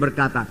itu sendiri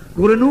berkata,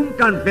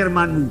 kurenungkan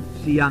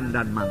firman-Mu siang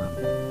dan malam.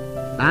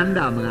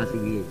 Tanda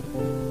mengasihi Yesus.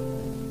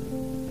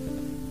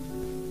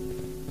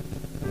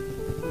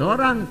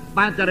 Seorang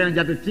pacar yang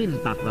jatuh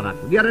cinta,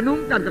 saudaraku, dia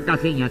renungkan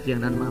kekasihnya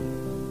siang dan malam.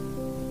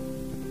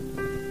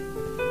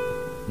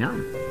 Ya.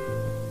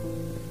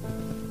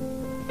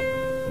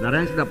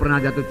 Saudara yang sudah pernah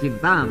jatuh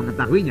cinta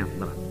mengetahuinya,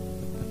 saudara.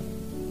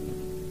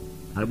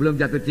 Kalau belum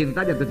jatuh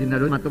cinta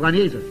dulu sama Tuhan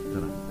Yesus.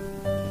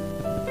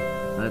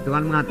 Kalau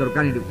Tuhan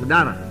mengaturkan hidup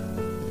saudara.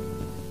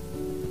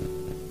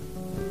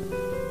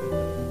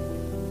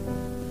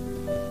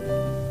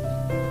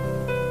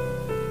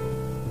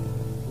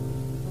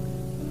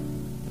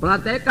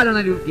 Praktekkan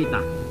dalam hidup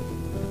kita.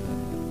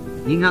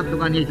 Ingat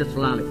Tuhan Yesus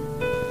selalu.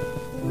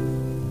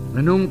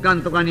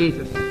 Renungkan Tuhan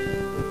Yesus.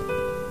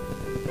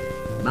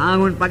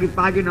 Bangun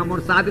pagi-pagi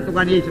nomor 1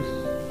 Tuhan Yesus.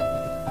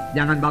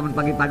 Jangan bangun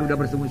pagi-pagi udah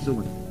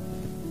bersungut-sungut.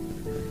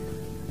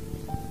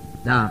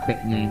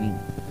 Capeknya ini.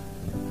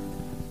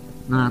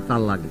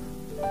 Natal lagi.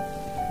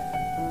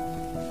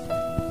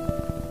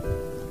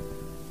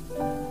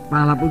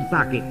 Kepala pun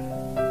sakit.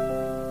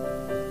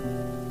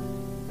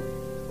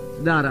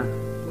 Saudara,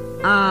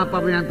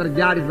 apapun yang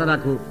terjadi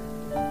saudaraku,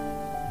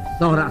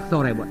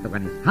 sorak-sorai buat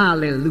Tuhan Yesus.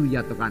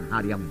 Haleluya Tuhan,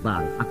 hari yang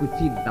baru. Aku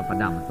cinta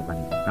padamu Tuhan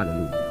Yesus.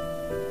 Haleluya.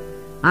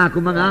 Aku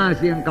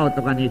mengasihi Engkau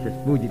Tuhan Yesus.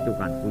 Puji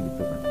Tuhan, puji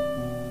Tuhan.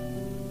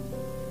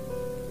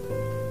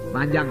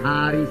 Panjang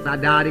hari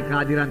sadari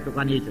kehadiran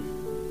Tuhan Yesus.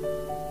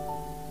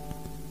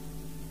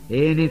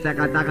 Ini saya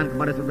katakan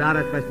kepada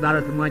saudara, supaya saudara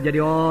semua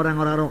jadi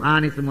orang-orang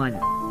rohani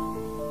semuanya.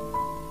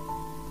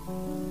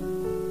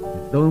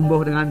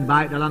 Tumbuh dengan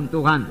baik dalam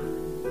Tuhan.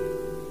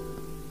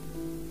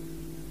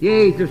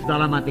 Yesus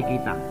dalam hati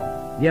kita.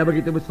 Dia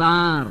begitu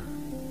besar.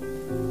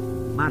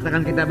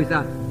 Masakan kita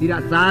bisa tidak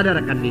sadar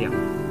akan dia.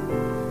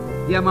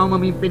 Dia mau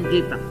memimpin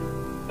kita.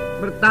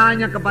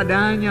 Bertanya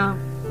kepadanya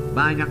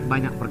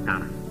banyak-banyak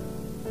perkara.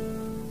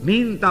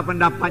 Minta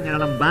pendapatnya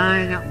dalam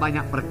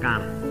banyak-banyak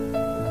perkara.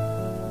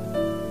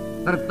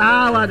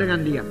 Tertawa dengan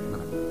dia.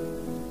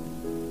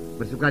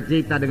 Bersuka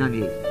cita dengan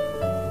Yesus.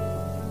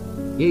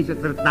 Yesus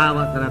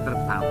tertawa, saudara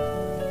tertawa.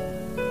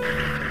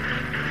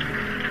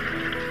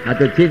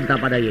 Jatuh cinta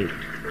pada Yesus.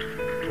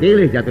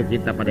 Pilih jatuh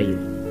cinta pada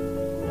Yesus.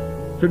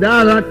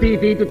 Saudara,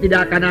 TV itu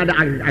tidak akan ada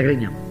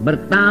akhirnya.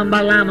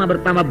 Bertambah lama,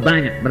 bertambah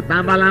banyak.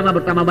 Bertambah lama,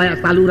 bertambah banyak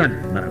saluran.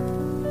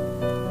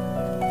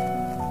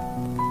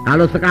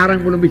 Kalau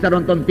sekarang belum bisa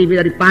nonton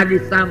TV dari pagi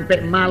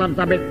sampai malam,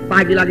 sampai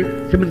pagi lagi,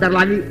 sebentar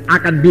lagi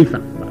akan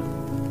bisa.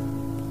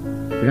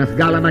 Dengan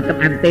segala macam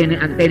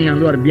antena-antena yang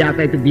luar biasa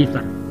itu bisa.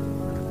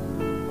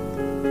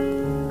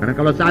 Karena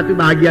kalau satu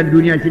bagian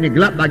dunia sini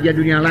gelap, bagian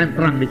dunia lain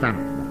terang di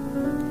sana.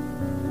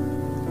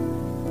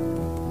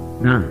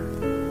 Nah,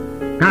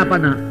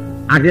 kapan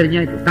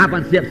akhirnya itu?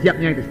 Kapan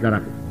siap-siapnya itu,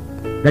 saudaraku?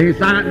 Dan itu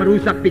sangat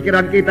merusak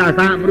pikiran kita,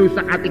 sangat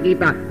merusak hati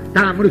kita,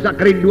 sangat merusak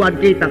kerinduan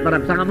kita,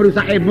 sangat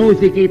merusak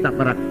emosi kita,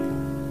 saudaraku.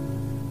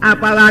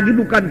 Apalagi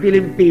bukan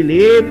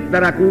film-film,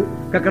 saudaraku,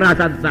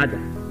 kekerasan saja.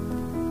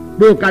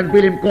 Bukan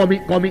film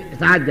komik-komik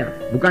saja,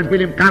 bukan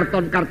film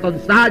karton-karton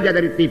saja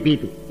dari TV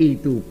itu.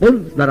 Itu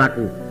pun,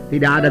 saudaraku,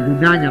 tidak ada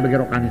gunanya bagi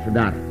rohani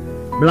saudara.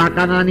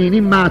 Belakangan ini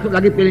masuk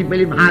lagi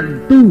film-film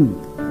hantu.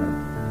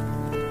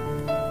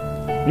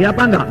 Iya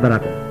apa enggak,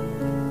 saudaraku?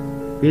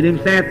 Film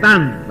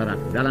setan,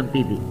 saudaraku, dalam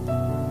TV.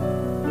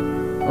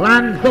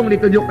 Langsung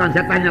ditunjukkan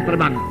setannya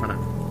terbang,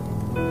 saudaraku.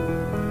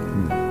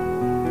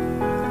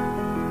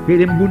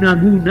 Film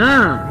guna-guna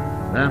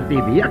dalam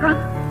TV, ya kan?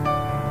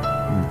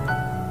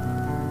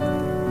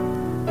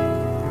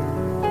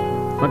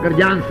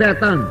 Pekerjaan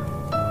setan.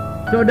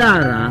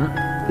 Saudara,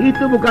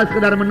 itu bukan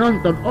sekedar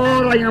menonton.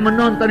 Orang yang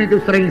menonton itu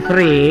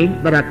sering-sering,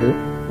 saudaraku,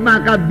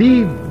 maka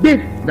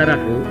bibit,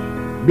 saudaraku,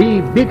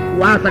 bibit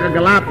kuasa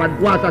kegelapan,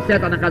 kuasa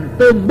setan akan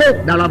tumbuh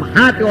dalam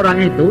hati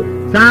orang itu.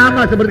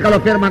 Sama seperti kalau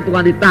firman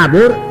Tuhan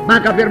ditabur,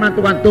 maka firman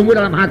Tuhan tumbuh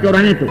dalam hati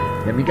orang itu.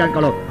 Demikian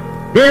kalau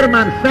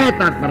firman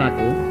setan,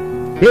 saudaraku,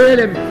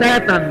 film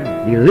setan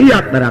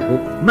dilihat,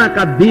 saudaraku,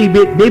 maka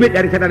bibit-bibit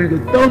dari setan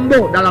itu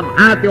tumbuh dalam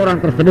hati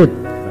orang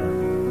tersebut.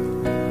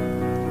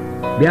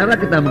 Biarlah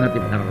kita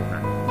mengerti benar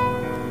rohani.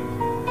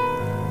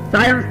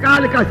 Sayang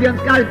sekali, kasihan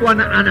sekali itu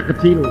anak-anak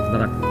kecil,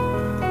 saudaraku.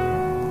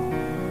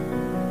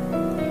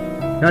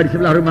 Nah, di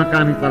sebelah rumah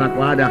kami, saudaraku,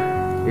 ada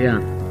ya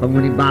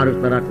penghuni baru,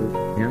 saudaraku.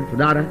 Ya,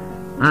 saudara,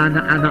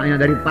 anak-anaknya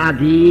dari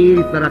pagi,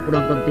 saudaraku,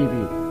 nonton TV,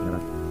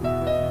 saudaraku.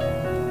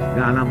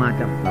 Segala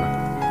macam, saudaraku.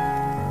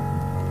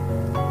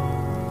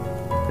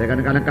 Saya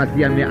kadang-kadang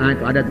kasihan ya,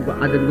 itu ada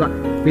juga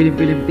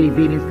film-film TV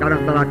ini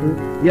sekarang, saudaraku,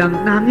 yang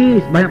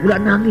nangis, banyak pula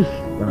nangis,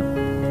 saudaraku.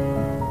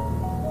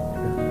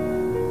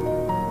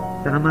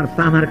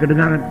 Samar-samar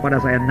kedengaran kepada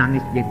saya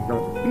nangis gitu,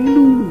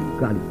 pilu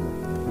kali.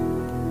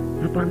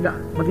 Apa enggak?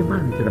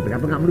 Bagaimana saudara?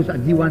 Apa enggak merusak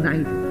jiwa anak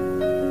itu?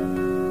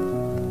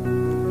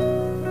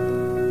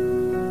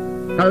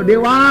 Kalau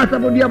dewasa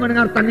pun dia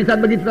mendengar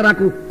tangisan begitu,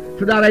 saudaraku,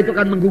 saudara itu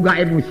akan menggugah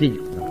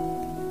emosinya.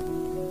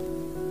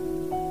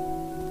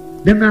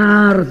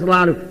 Dengar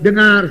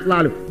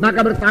selalu. Maka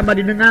bertambah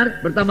didengar,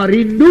 bertambah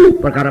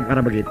rindu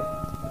perkara-perkara begitu.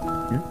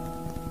 Ya?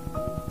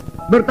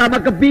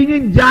 Bertambah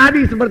kepingin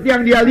jadi seperti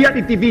yang dia lihat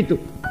di TV itu.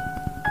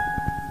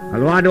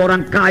 Kalau ada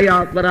orang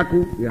kaya,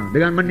 saudaraku, ya,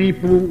 dengan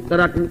menipu,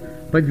 saudaraku,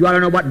 penjualan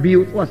obat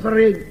bius, wah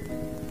sering.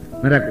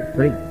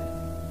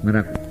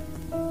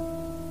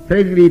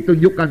 Sering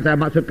ditunjukkan, saya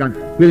maksudkan,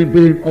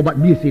 film-film obat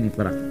bius ini,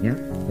 saudaraku, ya,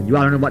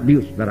 penjualan obat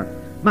bius, saudaraku.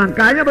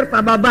 Makanya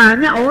bertambah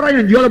banyak orang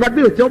yang jual obat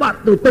bius. Coba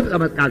tutup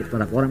sama sekali,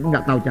 saudaraku, orang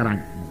enggak tahu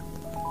caranya.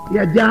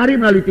 Diajari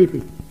melalui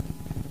TV.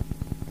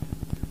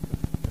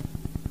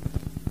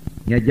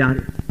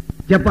 Diajari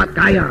cepat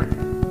kaya.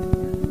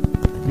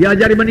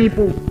 Diajari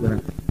menipu.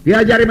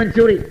 Diajari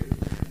mencuri.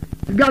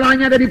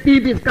 Segalanya ada di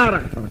TV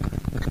sekarang.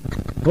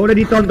 Boleh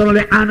ditonton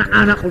oleh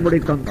anak-anak pun boleh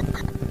ditonton.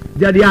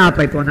 Jadi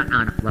apa itu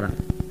anak-anak, saudara?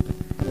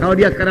 Kalau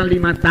dia sekarang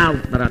 5 tahun,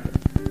 saudara,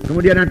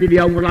 kemudian nanti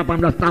dia umur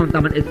 18 tahun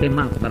tamat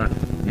SMA, saudara,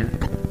 ya.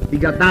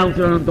 3 tahun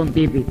sudah nonton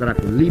TV, saudara.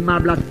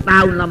 15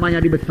 tahun lamanya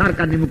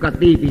dibesarkan di muka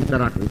TV,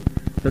 saudara.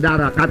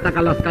 Saudara,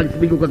 katakanlah sekali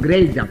seminggu ke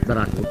gereja,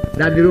 saudara,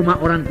 dan di rumah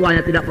orang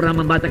tuanya tidak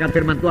pernah membacakan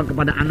firman Tuhan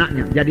kepada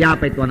anaknya. Jadi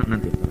apa itu anak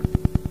nanti, saudara?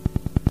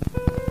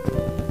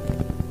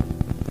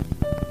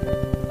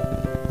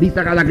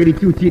 Bisakah lagi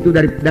dicuci itu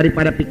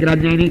daripada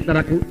pikirannya ini,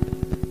 saudaraku?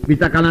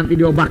 Bisakah nanti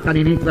diobahkan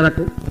ini,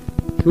 saudaraku?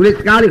 Sulit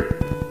sekali.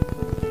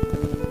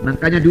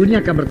 Makanya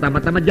dunia akan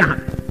bertambah-tambah jahat.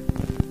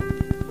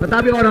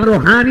 Tetapi orang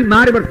rohani,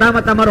 mari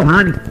bertambah-tambah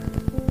rohani.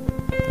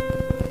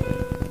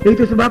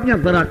 Itu sebabnya,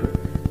 saudaraku,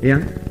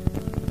 ya,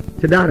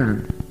 saudara,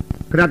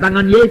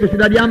 kedatangan Yesus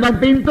sudah diambang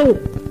pintu.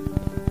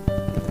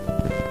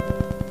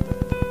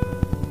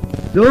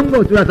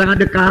 Sungguh sudah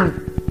sangat dekat.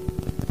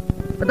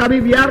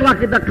 Tetapi biarlah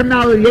kita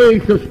kenal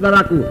Yesus,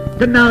 saudaraku.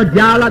 Kenal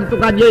jalan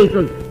Tuhan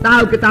Yesus.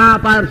 Tahu kita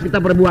apa harus kita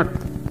berbuat.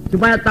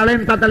 Supaya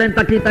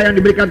talenta-talenta kita yang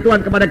diberikan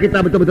Tuhan kepada kita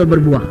betul-betul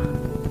berbuah.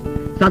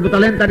 1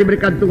 talenta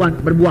diberikan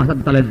Tuhan, berbuah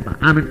 1 talenta.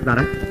 Amin,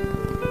 saudara.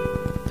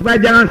 Supaya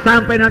jangan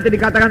sampai nanti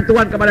dikatakan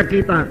Tuhan kepada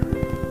kita,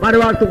 pada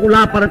waktu aku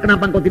lapar,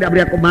 kenapa engkau tidak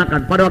beri aku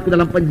makan? Pada waktu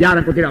dalam penjara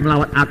engkau tidak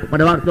melawat aku.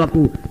 Pada waktu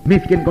aku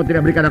miskin kau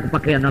tidak berikan aku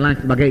pakaian dan lain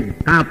sebagainya.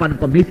 Kapan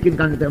kau miskin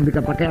kan tidak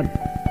memberikan pakaian?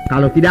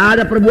 Kalau tidak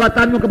ada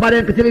perbuatanmu kepada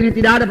yang kecil ini,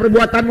 tidak ada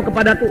perbuatanmu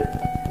kepadaku.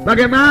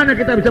 Bagaimana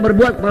kita bisa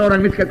berbuat kepada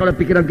orang miskin kalau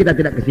pikiran kita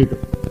tidak ke situ?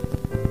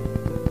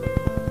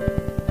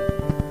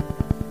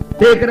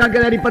 Pikiran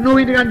kita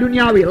dipenuhi dengan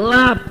duniawi,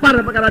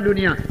 lapar perkara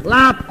dunia,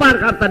 lapar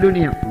harta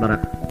dunia.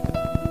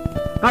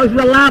 Kalau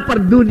sudah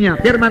lapar dunia,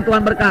 firman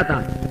Tuhan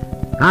berkata,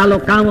 kalau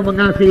kamu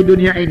mengasihi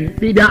dunia ini,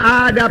 tidak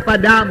ada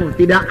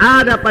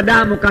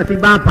padamu kasih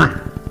Bapa.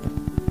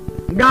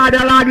 Nggak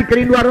ada lagi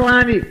kerinduan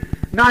rohani.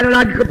 Nggak ada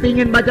lagi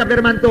kepingin baca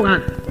firman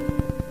Tuhan.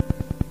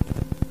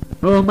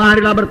 Oh,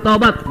 marilah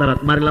bertobat,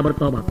 marilah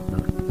bertobat.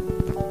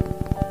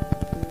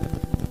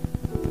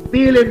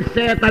 Film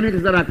setan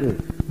itu, saudaraku,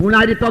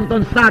 mulai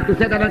ditonton 1,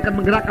 setan akan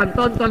menggerakkan,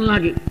 tonton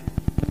lagi.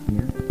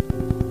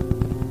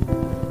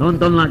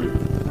 Tonton lagi.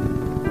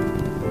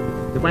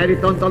 Supaya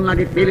ditonton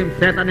lagi film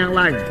setan yang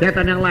lain.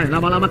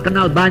 Lama-lama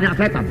kenal banyak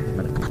setan.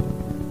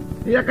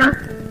 Iya kan?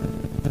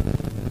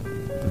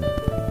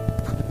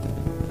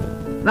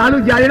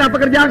 Lalu jadilah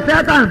pekerjaan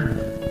setan.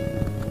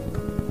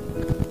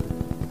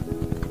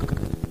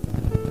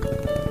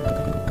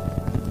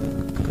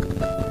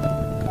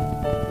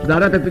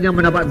 Saudara tentunya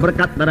mendapat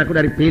berkat, saudaraku,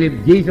 dari film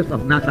Jesus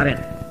of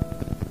Nazareth.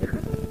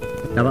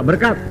 Dapat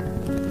berkat.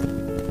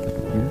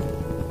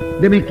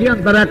 Demikian,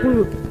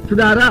 saudaraku,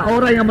 saudara,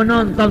 orang yang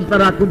menonton,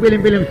 saudaraku,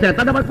 film-film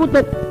setan dapat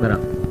kutuk, saudara.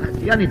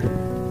 Kasihan itu.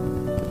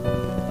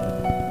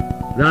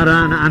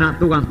 Saudara, anak-anak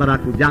Tuhan,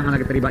 saudaraku, jangan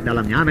lagi terlibat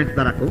dalamnya. Amin,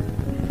 saudaraku.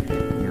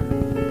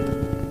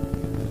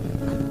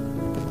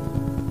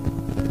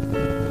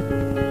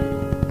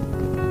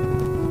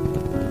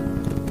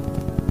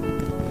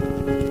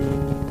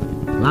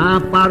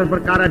 Lapar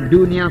perkara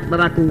dunia,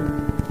 saudaraku,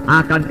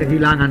 akan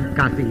kehilangan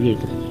kasih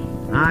Yesus.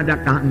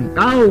 Adakah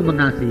engkau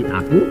mengasihi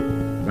aku?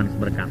 Bukan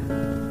berkata,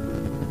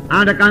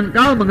 adakah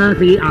engkau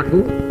mengasihi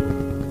aku?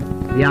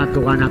 Ya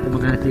Tuhan, aku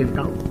mengasihi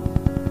engkau.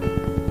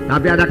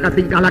 Tapi adakah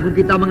tingkah laku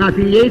kita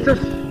mengasihi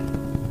Yesus?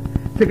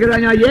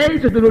 Sekiranya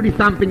Yesus dulu di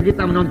samping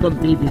kita menonton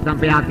TV,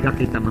 sampai hati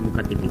kita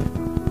membuka TV.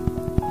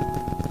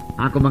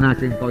 Aku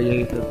mengasihi engkau,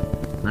 Yesus.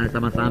 Mari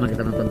sama-sama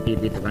kita nonton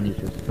TV Tuhan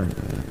Yesus.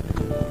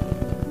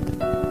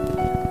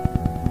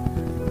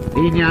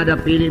 Ini ada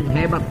film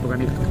hebat,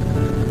 Tuhan Yesus.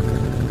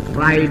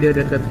 Friday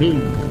the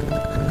 13th.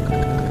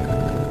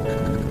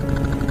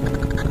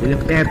 Film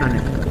setan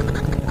ya.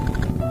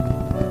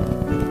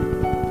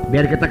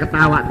 Biar kita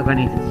ketawa,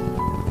 Tuhan Yesus.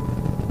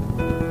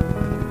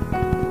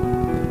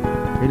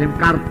 Film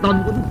karton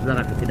pun,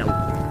 saudara, tidak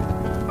usah.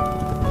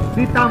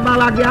 Ditambah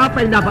lagi apa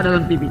yang dapat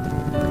dalam TV?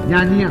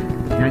 Nyanyian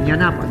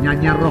apa?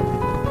 Nyanyian rock.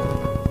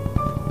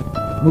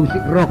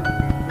 Musik rock.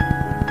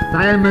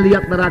 Saya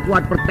melihat, saudaraku,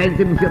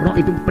 advertensi musik rock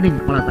itu pening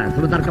kepala saya.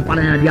 Sebentar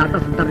kepalanya di atas,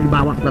 sebentar di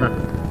bawah,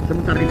 saudaraku.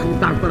 Sebentar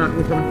diputar, saudaraku,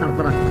 sebentar,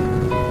 saudaraku.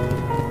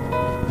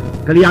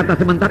 Kelihatan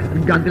sebentar,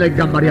 diganti lagi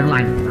gambar yang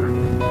lain,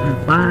 saudaraku.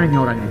 Banyak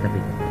orang ini tapi.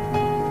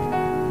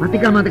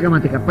 Matikan,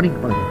 pening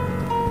kepala saya.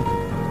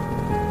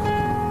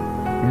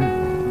 Ya.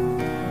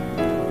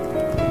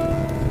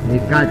 Ini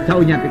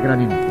kacaunya pikiran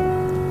ini.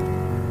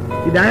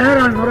 Tidak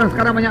heran orang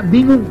sekarang banyak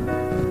bingung.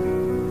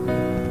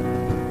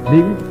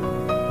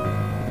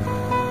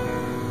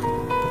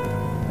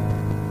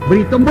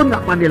 Berhitung pun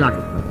nggak pandai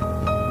lagi.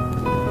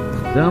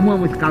 Semua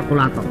mesti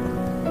kalkulator.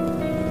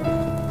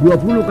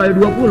 20 kali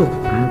 20,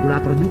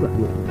 kalkulator juga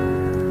 20.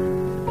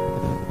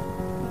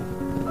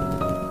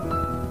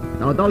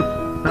 Tahu-tahu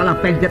salah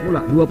pencet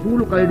pula.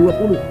 20 kali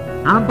 20,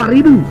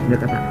 4.000 dia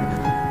kata.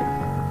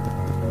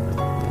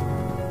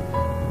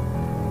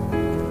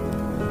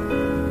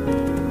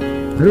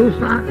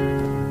 rusak.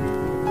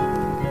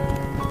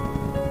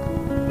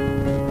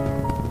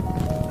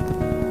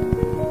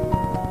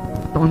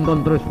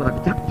 Tonton terus, saudara,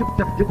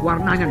 cak-cuk,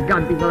 warnanya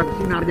ganti, saudara,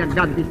 sinarnya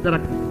ganti, saudara.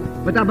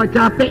 Betapa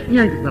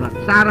capeknya itu, saudara.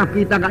 Saraf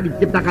kita gak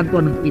diciptakan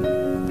Tuhan untuk itu.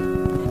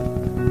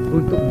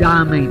 Untuk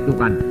damai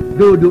Tuhan,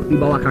 duduk di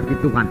bawah kaki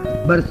Tuhan,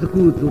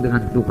 bersekutu dengan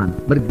Tuhan,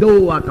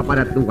 berdoa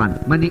kepada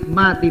Tuhan,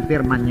 menikmati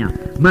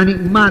firman-Nya,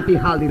 menikmati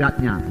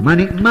hadirat-Nya,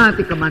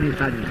 menikmati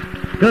kemanisannya,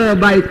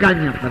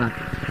 kebaikannya, saudara.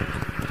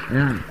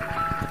 Ya.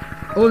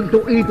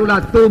 Untuk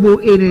itulah tubuh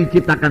ini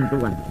diciptakan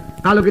Tuhan.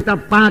 Kalau kita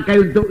pakai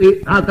untuk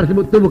hal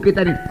tersebut, tubuh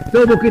kita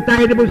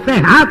ini pun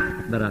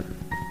sehat, saudara.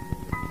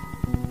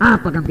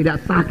 Apa kan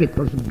tidak sakit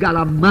kalau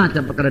segala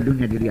macam perkara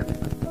dunia dilihat.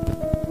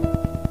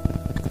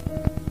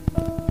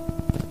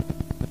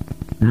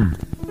 Nah,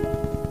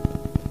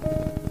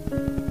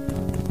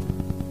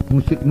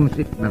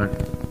 musik-musik, saudara,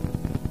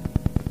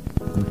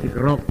 musik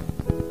rock,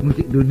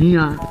 musik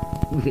dunia,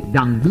 musik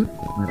dangdut,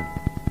 saudara.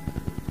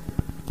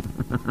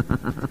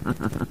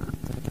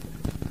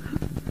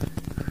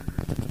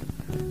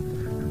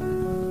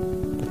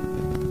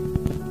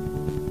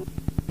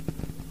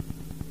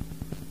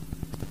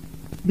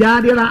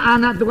 Jadilah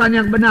anak Tuhan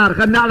yang benar.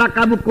 Hendaklah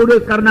kamu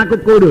kudus karena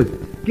aku kudus.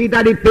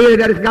 Kita dipilih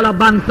dari segala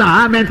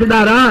bangsa. Amin,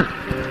 saudara.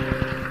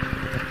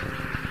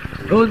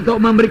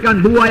 Untuk memberikan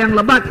buah yang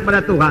lebat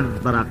kepada Tuhan,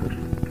 saudaraku.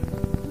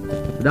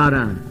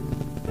 Saudara.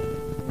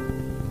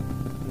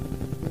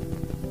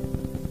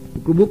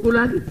 Buku-buku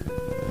lagi.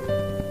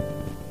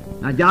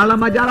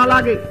 Majalah-majalah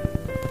lagi.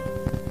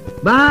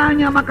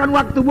 Banyak makan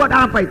waktu buat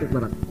apa itu,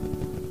 saudara?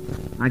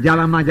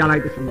 Majalah-majalah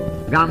itu semua.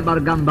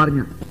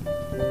 Gambar-gambarnya.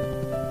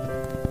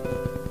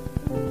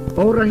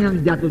 Orang yang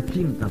jatuh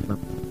cinta,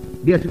 saudara,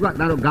 dia suka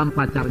taruh gambar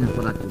pacarnya,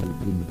 saudara, di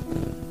sini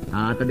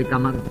atau di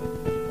kamar.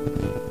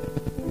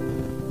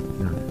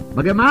 Nah,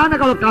 bagaimana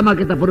kalau kamar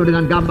kita penuh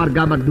dengan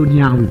gambar-gambar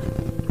duniawi?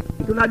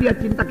 Itulah dia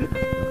cinta kita.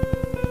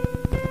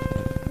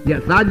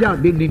 Lihat saja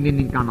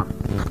dinding-dinding kamar.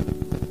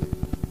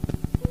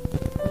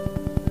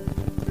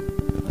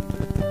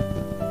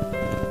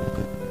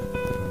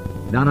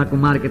 Saudaraku,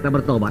 mari kita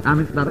bertobat.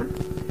 Amin, saudara.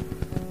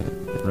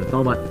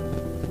 Bertobat.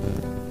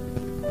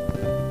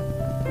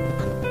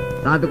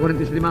 1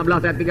 Korintus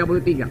 15 ayat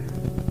 33.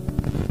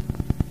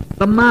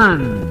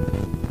 Teman,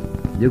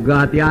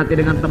 juga hati-hati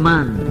dengan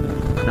teman.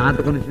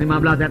 1 Korintus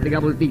 15 ayat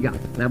 33.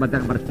 Saya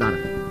bacakan kepada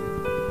saudara.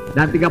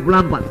 Dan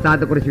 34,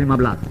 1 Korintus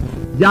 15.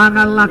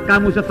 Janganlah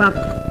kamu sesat.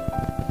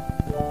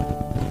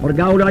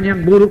 Pergaulan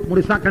yang buruk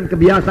merusakkan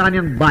kebiasaan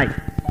yang baik.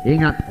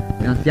 Ingat,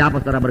 dengan siapa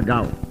saudara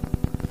bergaul.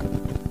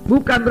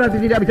 Bukan berarti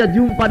tidak bisa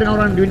jumpa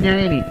dengan orang dunia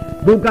ini.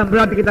 Bukan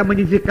berarti kita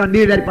menyisihkan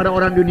diri daripada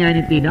orang dunia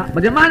ini, tidak.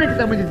 Bagaimana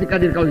kita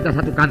menyisihkan diri kalau kita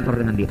satu kantor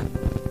dengan dia?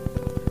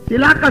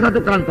 Silakan satu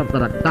kantor,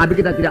 saudara. Tapi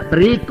kita tidak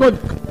terikut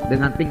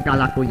dengan tingkah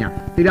lakunya.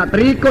 Tidak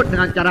terikut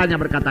dengan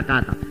caranya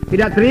berkata-kata.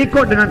 Tidak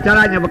terikut dengan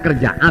caranya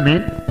bekerja.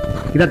 Amin.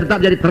 Kita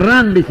tetap jadi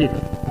terang di situ.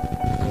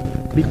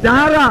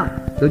 Bicara,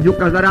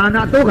 tunjukkan saudara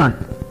anak Tuhan.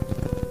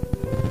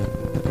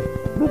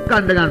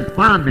 Bukan dengan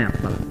pamer,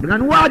 saudara. Dengan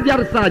wajar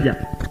saja.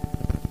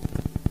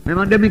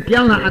 Memang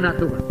demikianlah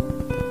anak Tuhan.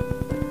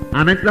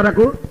 Amin,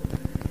 saudaraku.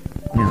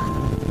 Ya.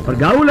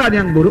 Pergaulan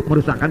yang buruk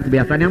merusakkan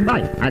kebiasaan yang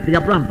baik. Ayat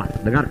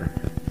 34, dengarkan.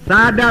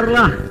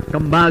 Sadarlah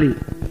kembali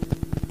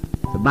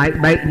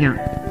sebaik-baiknya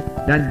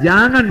dan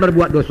jangan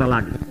berbuat dosa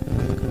lagi.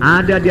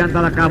 Ada di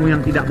antara kamu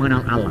yang tidak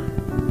mengenal Allah.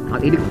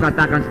 Hal ini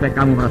kukatakan supaya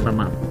kamu merasa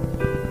malu.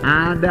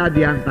 Ada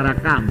di antara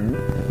kamu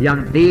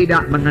yang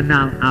tidak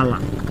mengenal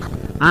Allah.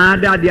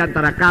 Ada di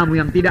antara kamu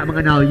yang tidak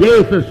mengenal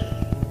Yesus.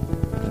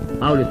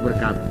 Paulus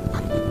berkata.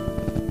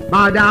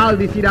 Padahal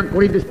di sidang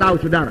Korintus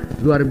tahu, saudara,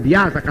 luar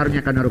biasa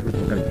karunia Roh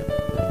Kudus bekerja.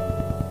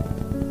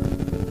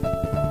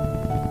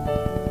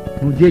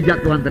 Mujizat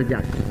Tuhan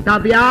terjadi.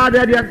 Tapi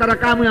ada di antara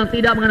kamu yang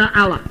tidak mengenal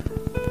Allah.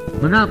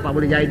 Mengapa?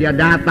 Boleh jadi dia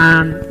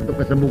datang untuk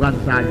kesembuhan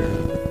saja.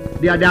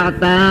 Dia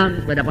datang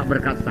supaya dapat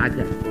berkat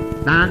saja.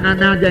 Tangan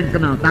aja yang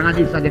kenal, tangan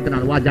Yesus saja yang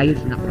kenal, wajah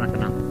Yesus tidak pernah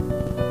kenal.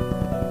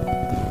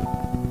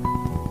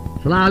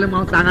 Selalu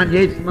mau tangan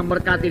Yesus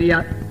memberkati dia,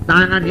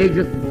 tangan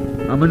Yesus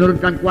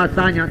menurunkan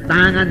kuasanya,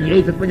 tangan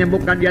Yesus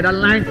menyembuhkan dia dan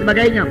lain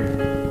sebagainya.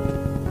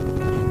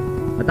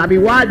 Tetapi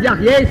wajah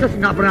Yesus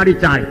nggak pernah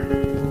dicari.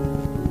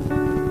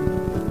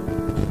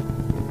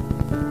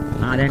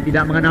 Ada yang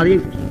tidak mengenal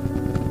Yesus.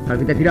 Kalau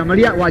kita tidak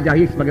melihat wajah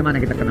Yesus, bagaimana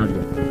kita kenal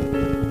dia?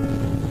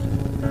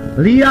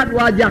 Lihat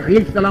wajah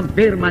Yesus dalam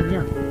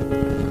firman-Nya.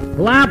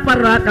 Lapar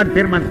akan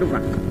firman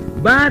Tuhan.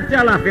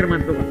 Bacalah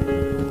firman Tuhan.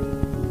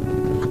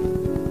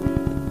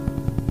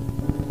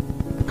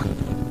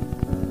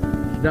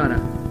 Saudara,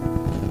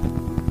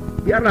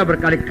 biarlah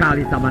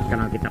berkali-kali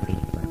tamatkan Alkitab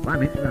ini.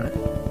 Paham ya, saudara?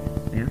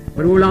 Ya,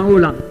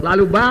 berulang-ulang,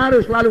 selalu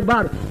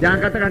baru. Jangan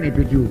katakan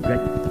itu juga.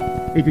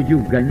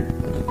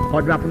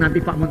 Khotbah penanti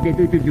Pak Munti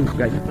itu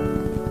juga.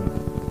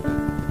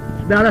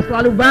 Saudara,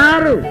 selalu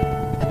baru.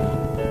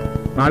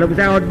 Kalau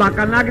saya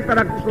khotbahkan lagi,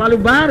 saudara, selalu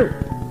baru.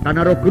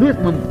 Karena Roh Kudus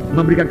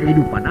memberikan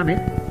kehidupan. Amin.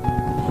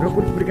 Roh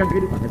Kudus memberikan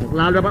kehidupan. Kita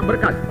selalu dapat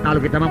berkat. Kalau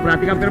kita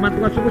memperhatikan firman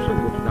Tuhan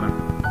sungguh-sungguh, saudara.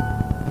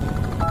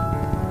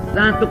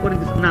 1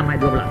 Korintus 6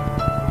 ayat 12.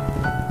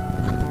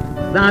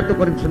 1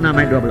 Korintus 6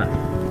 ayat 12.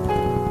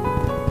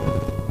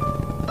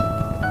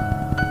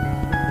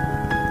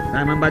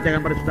 Saya membacakan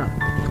pada saudara.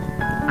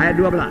 Ayat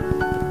 12.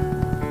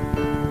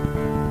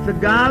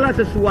 Segala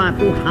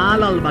sesuatu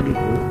halal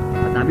bagiku,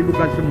 tetapi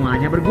bukan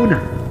semuanya berguna.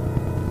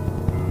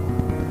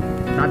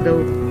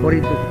 1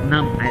 Korintus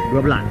 6 ayat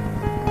 12.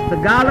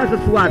 Segala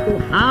sesuatu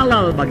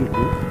halal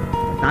bagiku,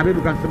 tetapi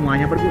bukan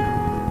semuanya berguna.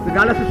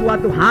 Segala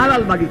sesuatu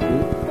halal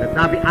bagiku,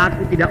 tetapi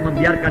aku tidak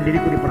membiarkan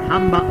diriku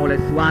diperhamba oleh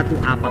suatu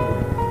apapun.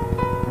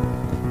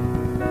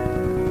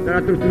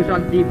 Setelah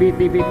terus-terusan TV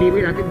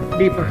nanti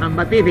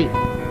diperhamba TV.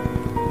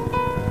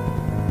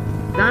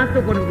 1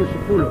 Korintus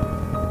 10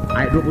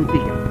 ayat 23.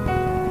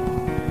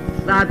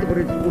 1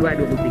 Korintus 10 ayat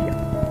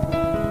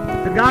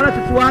 23. Segala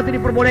sesuatu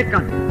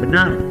diperbolehkan,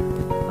 benar,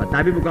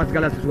 tetapi bukan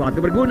segala sesuatu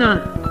berguna.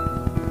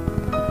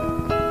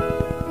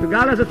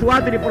 Segala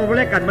sesuatu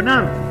diperbolehkan,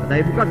 benar,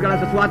 tetapi bukan segala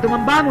sesuatu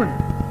membangun.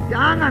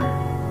 Jangan.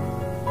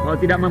 Kalau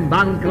tidak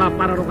membangun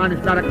kelaparan rohani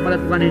saudara kepada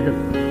Tuhan Yesus,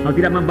 kalau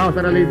tidak membawa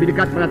saudara lebih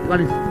dekat kepada Tuhan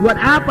Yesus, buat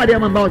apa dia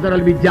membawa saudara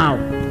lebih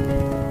jauh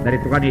dari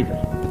Tuhan Yesus?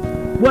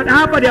 Buat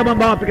apa dia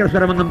membawa pikiran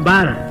saudara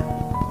mengembara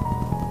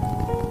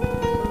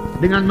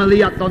dengan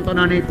melihat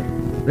tontonan itu,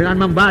 dengan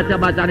membaca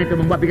bacaan itu,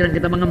 membuat pikiran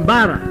kita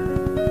mengembara?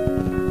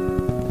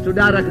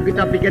 Saudaraku,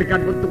 kita pikirkan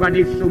pun Tuhan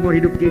Yesus umur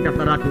hidup kita,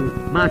 saudaraku,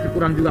 masih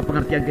kurang juga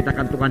pengertian kita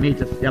akan Tuhan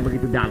Yesus yang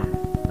begitu dalam,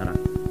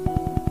 saudaraku.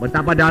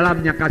 Betapa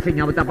dalamnya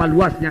kasihnya, betapa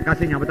luasnya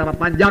kasihnya, betapa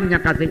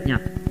panjangnya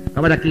kasihnya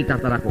kepada kita,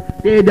 saudaraku.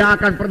 Tidak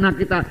akan pernah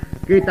kita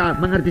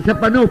mengerti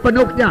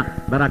sepenuh-penuhnya,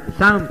 saudaraku,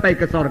 sampai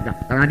ke sorga,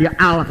 karena dia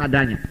Allah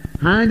adanya.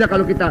 Hanya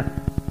kalau kita,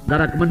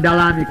 saudaraku,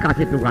 mendalami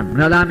kasih Tuhan,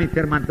 mendalami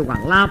firman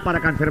Tuhan, lapar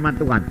akan firman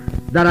Tuhan,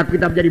 saudaraku,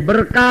 kita menjadi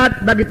berkat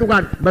bagi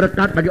Tuhan,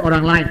 berkat bagi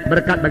orang lain,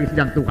 berkat bagi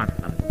sidang Tuhan.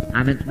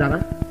 Amin, saudara.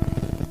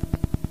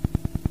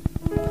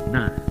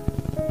 Nah,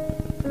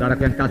 saudara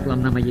yang kasih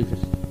dalam nama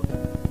Yesus,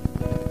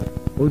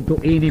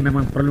 untuk ini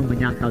memang perlu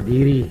menyangkal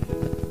diri.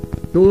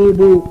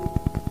 Tubuh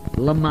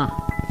lemah,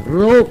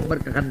 roh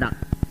berkehendak,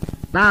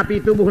 tapi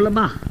tubuh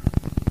lemah.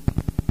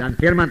 Dan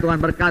firman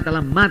Tuhan berkata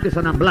dalam Matius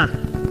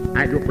 16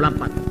 ayat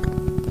 24.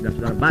 Sudah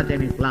saudara baca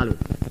ini selalu.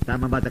 Saya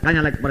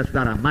membacakannya lagi kepada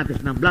saudara.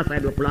 Matius 16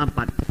 ayat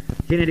 24.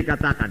 Sini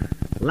dikatakan,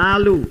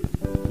 lalu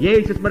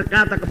Yesus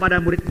berkata kepada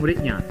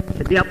murid-muridnya,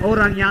 setiap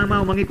orang yang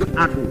mau mengikut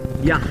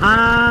aku, dia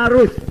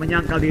harus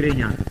menyangkal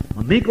dirinya,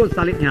 memikul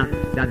salibnya,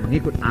 dan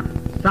mengikut aku.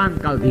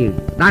 Sangkal diri,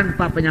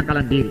 tanpa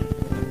penyangkalan diri.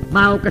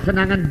 Mau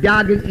kesenangan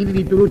daging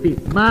ini dituruti,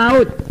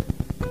 maut.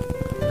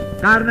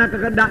 Karena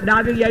kehendak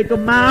daging yaitu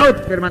maut,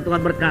 firman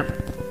Tuhan berkata.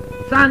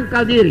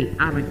 Sangkal diri,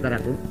 amin,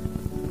 saudaraku.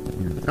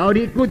 Kalau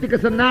diikuti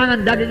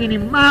kesenangan daging ini,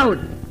 maut.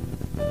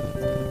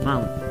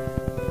 Maut.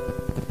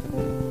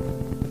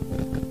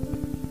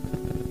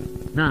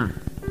 Nah,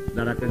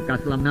 saudara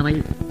kekasih dalam nama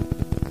Yesus,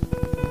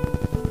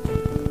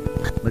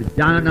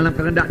 berjalan dalam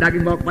kehendak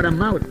daging bawa kepada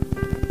maut.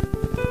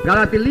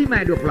 Galatia 5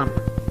 ayat 24.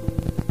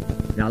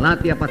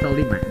 Galatia pasal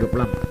 5 ayat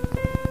 24.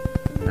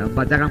 Saya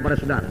membacakan pada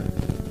saudara.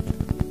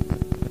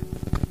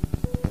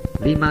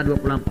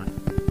 5:24.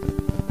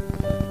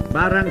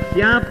 Barang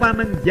siapa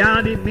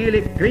menjadi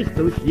milik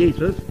Kristus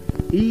Yesus,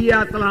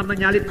 ia telah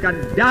menyalibkan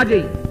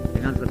daging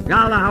dengan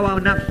segala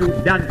hawa nafsu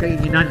dan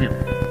keinginannya.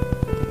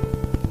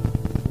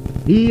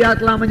 Ia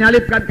telah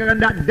menyalibkan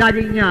kehendak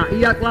dagingnya,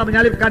 ia telah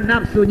menyalibkan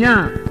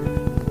nafsunya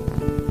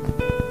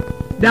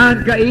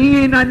dan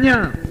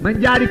keinginannya,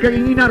 menjadi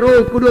keinginan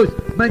Roh Kudus,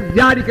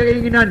 menjadi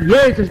keinginan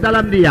Yesus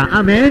dalam dia.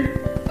 Amin.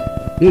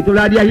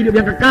 Itulah dia hidup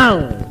yang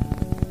kekal.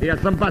 Tidak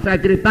sempat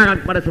saya ceritakan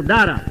kepada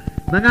saudara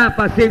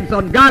mengapa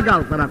Simpson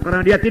gagal,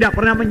 karena dia tidak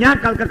pernah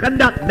menyangkal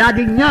kehendak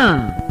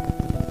dagingnya.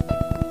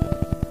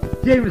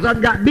 Simpson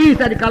gak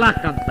bisa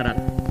dikalahkan, saudara.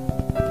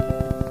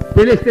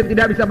 Filistin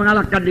tidak bisa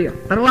mengalahkan dia,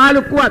 terlalu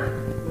kuat.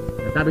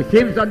 Tetapi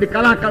Simpson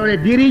dikalahkan oleh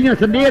dirinya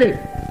sendiri.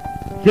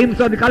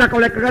 Simpson dikalahkan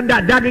oleh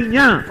kehendak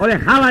dagingnya, oleh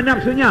hawa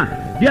nafsunya.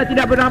 Dia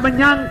tidak pernah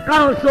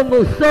menyangkal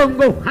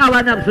sungguh-sungguh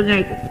hawa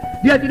nafsunya itu.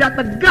 Dia tidak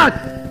tegas.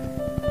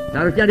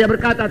 Seharusnya dia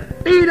berkata,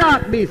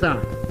 tidak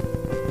bisa.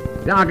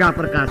 Gagal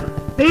perkasa,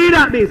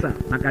 tidak bisa.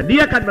 Maka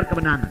dia akan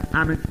berkemenangan.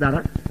 Amin,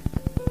 saudara.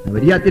 Tapi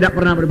dia tidak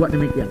pernah berbuat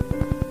demikian.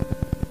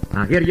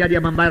 Akhirnya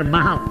dia membayar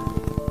mahal.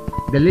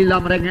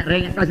 Delilah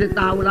merengek-rengek, kasih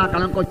tahulah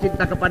kalau engkau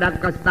cinta kepada aku,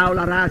 kasih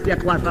tahulah rahasia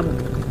kuasamu.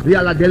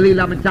 Biarlah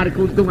Delilah mencari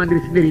keuntungan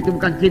diri sendiri, itu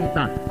bukan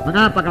cinta.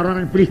 Mengapa? Karena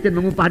orang Filistin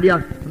mengupah dia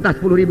entah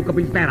 10.000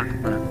 keping perak.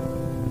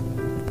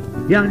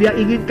 Yang dia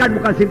inginkan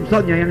bukan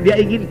Simpsonnya, yang dia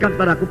inginkan,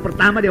 saudaraku,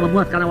 pertama dia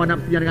memuaskan hawa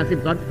nafsunya dengan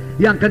Simpson.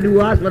 Yang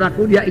kedua,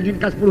 saudaraku, dia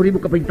inginkan 10.000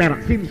 keping perak.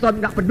 Simpson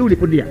gak peduli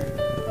pun dia.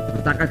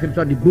 Entahkah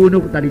Simpson dibunuh,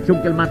 tadi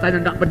cungkil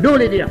matanya, gak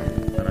peduli dia.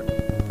 Saudaraku.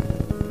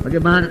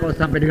 Bagaimana kalau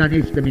sampai dengan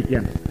Yesus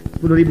demikian?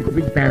 10.000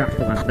 keping perak,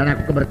 Tuhan, dan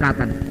aku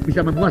keberkatan, bisa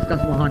memuaskan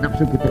semua hawa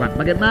nafsuku, Tuhan.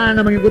 Bagaimana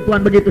mengikut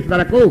Tuhan begitu,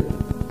 saudaraku?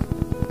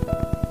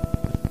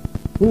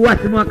 Puas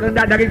semua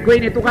kehendak dagingku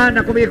ini, Tuhan,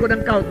 aku mengikut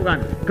Engkau, Tuhan.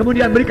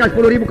 Kemudian berikan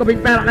 10.000 keping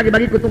perak lagi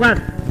bagiku, Tuhan.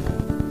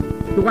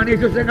 Tuhan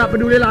Yesus, saya gak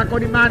pedulilah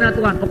Engkau di mana,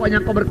 Tuhan. Pokoknya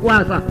Engkau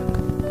berkuasa.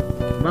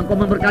 Engkau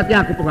memberkati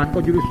aku, Tuhan.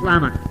 Engkau juru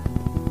selamat.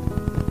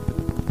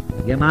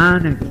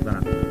 Bagaimana itu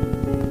saudaraku?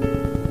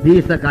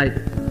 Bisakah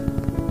itu?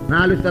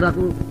 Lalu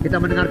saudaraku, kita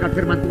mendengarkan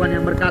firman Tuhan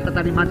yang berkata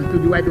tadi Matius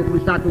 7 ayat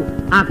 21,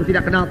 aku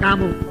tidak kenal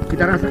kamu.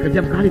 Kita rasa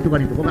kejam kali Tuhan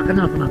itu, kok gak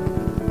kenal sama aku?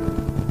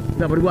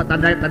 Kita berbuat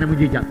tanda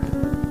mujizat.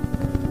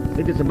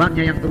 Itu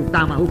sebabnya yang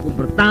terutama, hukum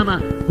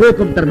pertama,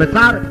 hukum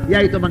terbesar,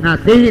 yaitu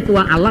mengasihi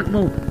Tuhan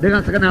Allahmu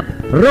dengan segenap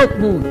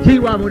rohmu,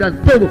 jiwamu dan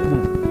tubuhmu.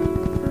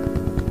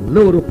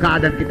 Seluruh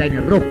keadaan kita ini,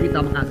 roh kita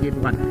mengasihi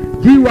Tuhan,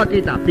 jiwa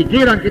kita,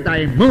 pikiran kita,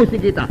 emosi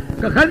kita,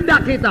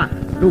 kehendak kita,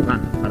 Tuhan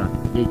pada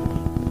Yesus.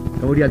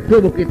 Kemudian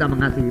tubuh kita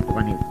mengasihi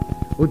Tuhan itu.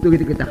 Untuk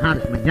itu kita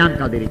harus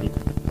menyangkal diri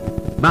kita.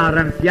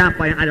 Barang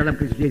siapa yang ada dalam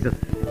Kristus Yesus,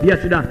 dia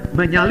sudah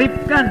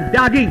menyalibkan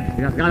daging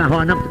dengan segala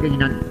hawa nafsu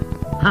keinginan.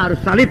 Harus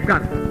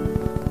salibkan.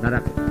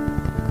 Saudaraku,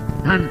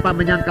 tanpa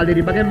menyangkal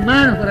diri,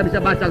 bagaimana saudara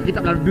bisa baca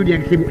Alkitab dalam dunia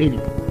yang sibuk ini?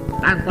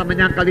 Tanpa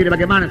menyangkal diri,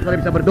 bagaimana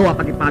saudara bisa berdoa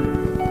pagi-pagi?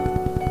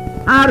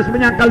 Harus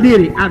menyangkal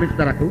diri. Amin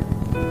saudaraku.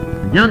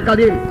 Menyangkal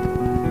diri.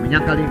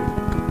 Menyangkal diri.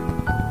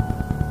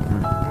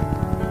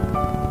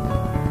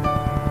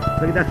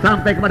 Kita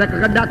sampai kepada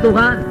kehendak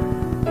Tuhan.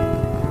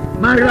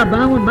 Marilah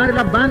bangun,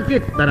 marilah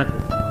bangkit, saudaraku.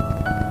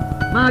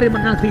 Mari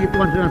mengasihi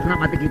Tuhan dengan senang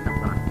hati kita,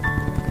 saudaraku.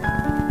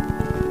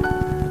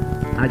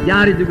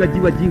 Ajari juga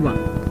jiwa-jiwa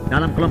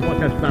dalam kelompok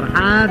saudara,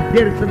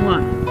 hadir semua.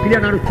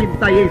 Kalian harus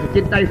cinta Yesus.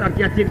 Cinta Yesus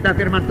artinya cinta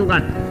firman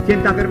Tuhan.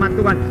 Cinta firman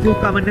Tuhan,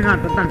 suka mendengar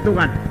tentang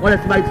Tuhan. Oleh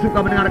sebab itu suka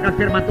mendengarkan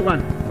firman Tuhan.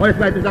 Oleh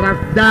sebab itu saudara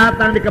harus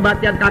datang di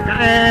kebaktian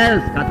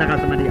KKS. Katakan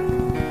sama dia.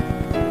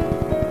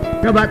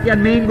 Kebaktian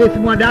minggu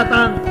semua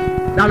datang.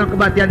 Dalam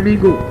kebaktian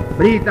minggu,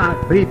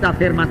 berita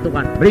firman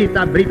Tuhan,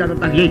 berita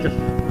tentang Yesus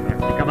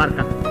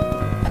dikabarkan.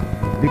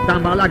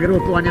 Ditambah lagi roh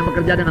Tuhan yang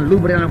bekerja dengan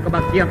luber dalam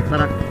kebaktian,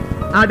 saudara.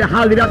 Ada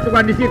hal di dalam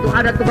Tuhan di situ,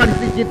 ada Tuhan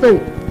di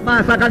situ.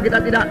 Masakan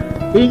kita tidak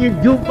ingin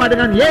jumpa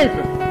dengan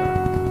Yesus?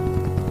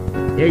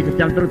 Yesus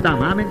yang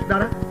terutama, amin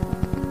saudara.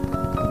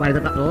 Supaya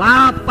tetap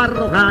lapar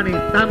rohani,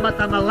 tambah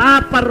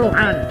lapar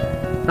rohani.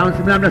 Tahun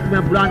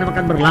 1990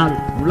 akan berlalu.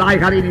 Mulai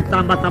hari ini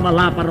tambah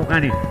lapar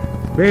rohani.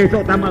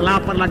 Besok tambah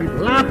lapar lagi.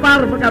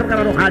 Lapar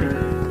perkara-perkara rohani.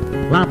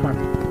 Lapar.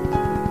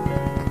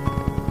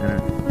 Nah,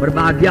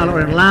 berbahagialah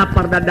orang yang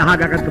lapar dan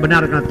dahaga akan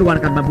kebenaran, karena Tuhan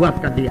akan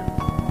membuatkan dia.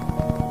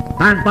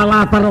 Tanpa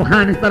lapar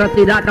rohani, saudara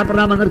tidak akan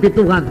pernah mengerti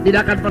Tuhan,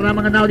 tidak akan pernah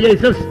mengenal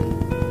Yesus.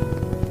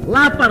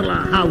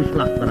 Laparlah,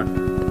 hauslah, saudara.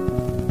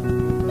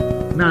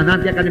 Nah,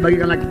 nanti akan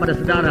dibagikan lagi pada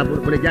saudara,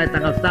 boleh jadi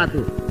tanggal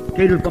 1,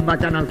 kedul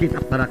pembacaan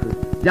Alkitab, saudaraku.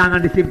 Jangan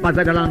disimpan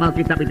saja dalam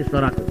Alkitab itu,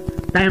 saudaraku.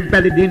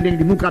 Tempel di dinding,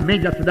 di muka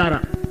meja saudara,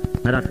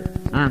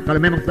 saudaraku. Nah,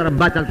 kalau memang saudara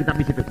membaca Alkitab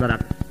di situ,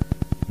 saudaraku.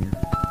 Ya.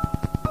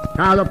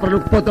 Kalau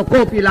perlu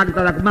fotokopi lagi,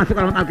 saudaraku, masuk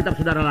dalam Alkitab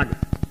saudara lagi.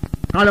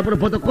 Kalau perlu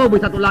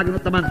fotokopi satu lagi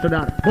untuk teman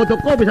saudara,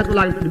 fotokopi satu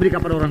lagi untuk diberikan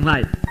pada orang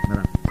lain,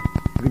 saudara.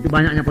 Begitu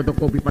banyaknya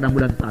fotokopi pada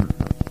bulan tahun.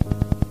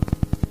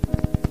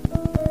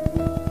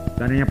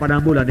 Karena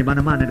pada bulan di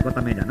mana-mana di kota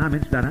Medan,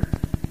 amin saudara.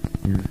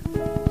 Ya.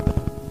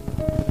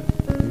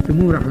 Itu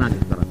murah lagi,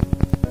 saudara.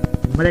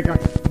 Mereka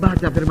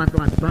baca firman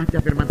Tuhan,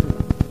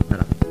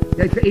 saudara.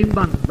 Jadi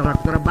seimbang,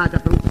 saudara baca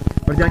terus.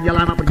 Perjanjian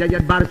lama,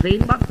 perjanjian baru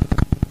seimbang.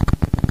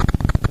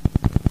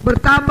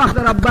 Bertambah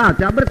saudara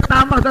baca,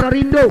 bertambah saudara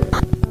rindu.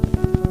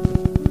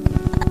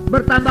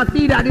 Bertambah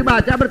tidak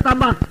dibaca,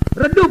 bertambah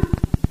redup.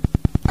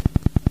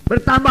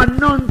 Bertambah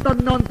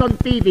nonton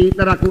TV,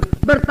 saudaraku.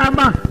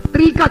 Bertambah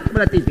terikat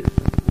pada TV.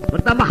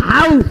 Bertambah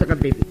haus akan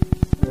TV.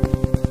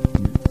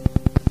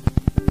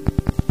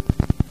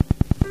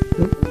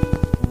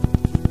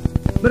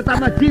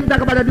 Bertambah cinta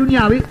kepada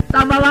duniawi,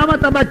 tambah lama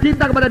tambah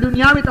cinta kepada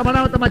duniawi, tambah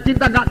lama tambah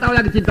cinta, gak tahu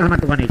lagi cinta sama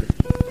Tuhan itu.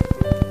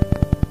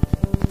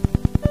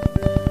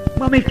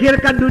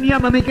 Memikirkan dunia,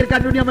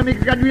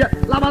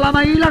 lama-lama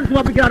hilang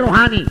semua pikiran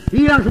rohani,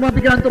 hilang semua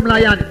pikiran untuk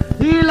melayani,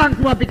 hilang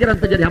semua pikiran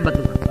untuk jadi hamba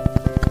Tuhan.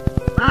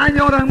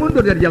 Hanya orang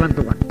mundur dari jalan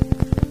Tuhan.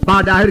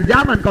 Pada akhir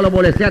zaman kalau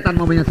boleh setan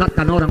mau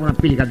menyesatkan orang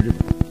pilihkan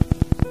juga.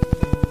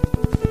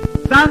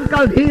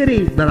 Sangkal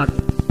diri, saudaraku.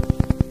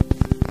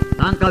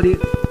 Sangkal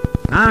diri.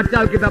 Baca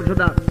Alkitab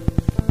saudara.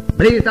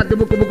 Beri satu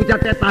buku-buku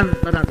catatan,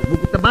 saudara.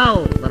 Buku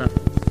tebal, saudara.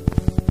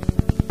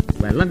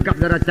 Supaya lengkap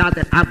saudara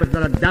catat apa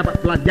saudara dapat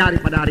pelajari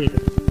pada hari itu.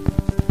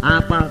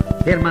 Apa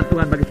firman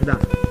Tuhan bagi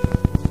saudara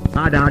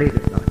pada hari itu,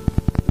 saudara.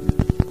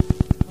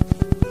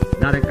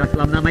 Saudara yang kasih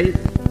dalam nama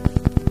Yesus.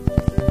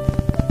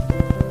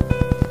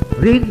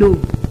 Rindu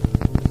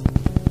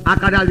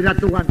akan hadirat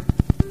Tuhan.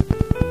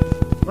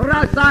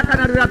 Merasakan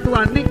hadirat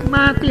Tuhan.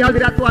 Nikmati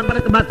hadirat Tuhan pada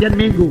kebaktian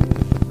minggu,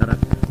 saudara.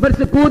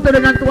 Bersekutu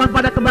dengan Tuhan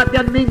pada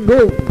kebaktian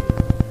minggu.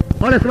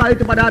 Oleh sebab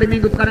itu pada hari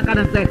minggu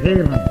kadang-kadang saya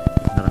heran,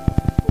 saudara.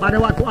 Pada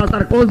waktu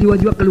altar call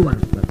jiwa-jiwa keluar,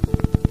 saudara.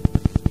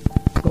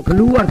 Kok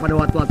keluar pada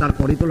waktu altar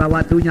call? Itulah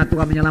waktunya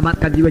Tuhan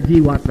menyelamatkan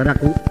jiwa-jiwa,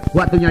 saudaraku.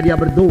 Waktunya dia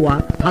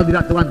berdoa,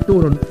 hadirat Tuhan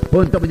turun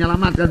untuk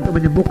menyelamatkan, untuk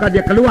menyembuhkan,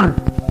 dia keluar.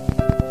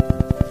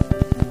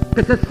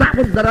 Kesesak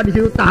pun saudara di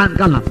situ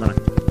tahankanlah, saudara.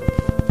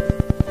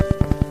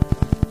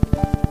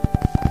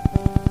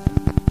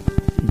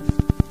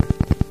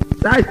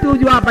 Saya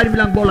setuju apa yang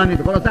bilang Bolan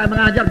itu. Kalau saya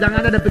mengajar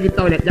jangan ada pergi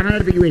toilet, jangan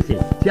ada pergi WC.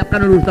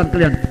 Siapkan urusan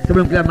kalian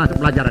sebelum kalian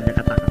masuk pelajaran, dia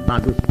katakan.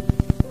 Bagus.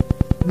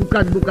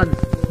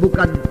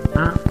 bukan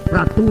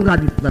peraturan,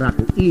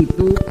 saudaraku.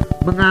 Itu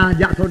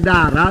mengajak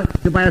saudara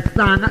supaya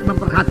sangat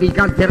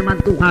memperhatikan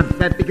firman Tuhan.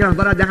 Supaya pikiran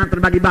saudara jangan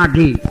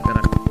terbagi-bagi,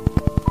 saudaraku.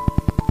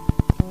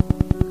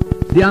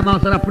 Dia mau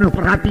saudara penuh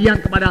perhatian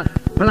kepada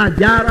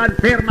pelajaran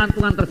firman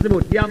Tuhan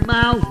tersebut. Dia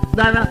mau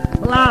saudara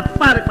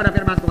lapar kepada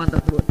firman Tuhan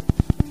tersebut.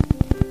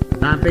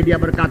 Sampai dia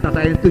berkata,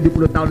 saya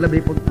 70 tahun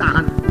lebih pun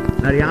tahan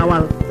dari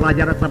awal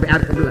pelajaran sampai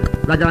akhir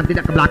pelajaran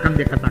tidak ke belakang,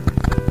 dia katakan.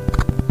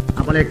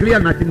 Apalagi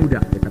kalian masih muda,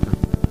 dia katakan.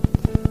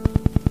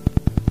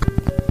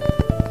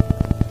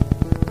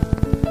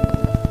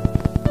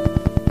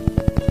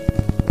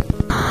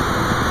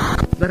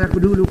 Saudaraku,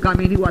 dulu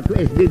kami ini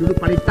waktu SD dulu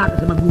paling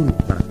takut sama guru,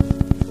 saudara.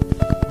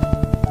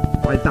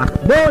 Paling takut.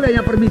 Boleh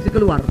yang permisi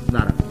keluar,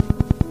 saudara.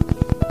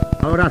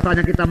 Kalau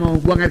rasanya kita mau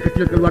buang air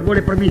kecil keluar,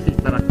 boleh permisi,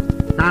 saudara.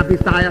 Tapi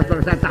saya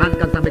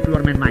tahankan sampai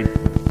keluar main-main.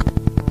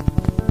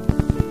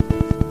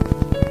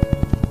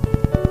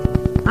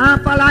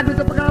 Apalagi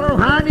itu perkara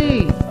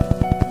rohani.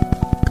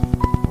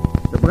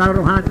 Itu perkara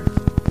rohani.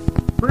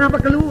 Mengapa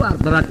keluar?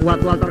 Saudara kuat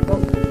altar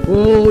kok.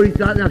 Oh,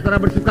 saatnya saudara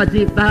bersuka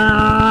cita.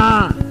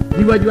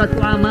 Jiwa-jiwa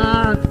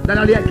selamat.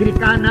 Saudara lihat kiri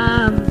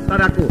kanan,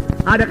 saudaraku.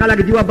 Adakah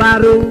lagi jiwa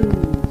baru,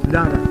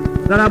 saudara?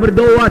 Saudara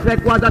berdoa supaya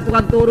kuasa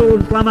Tuhan turun.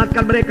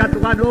 Selamatkan mereka,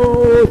 Tuhan.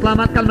 Oh,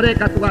 selamatkan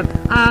mereka, Tuhan.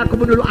 Aku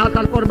menuduh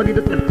altar kor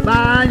begitu, Tuhan.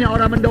 Banyak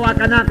orang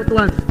mendoakan aku,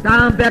 Tuhan.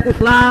 Sampai aku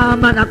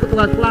selamat, aku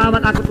Tuhan.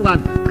 Selamat aku, Tuhan.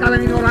 Sekarang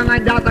ini orang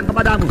lain datang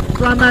kepadamu.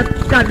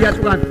 Selamatkan dia,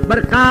 Tuhan.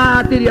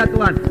 Berkati dia,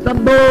 Tuhan.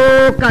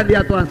 Sembuhkan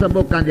dia, Tuhan.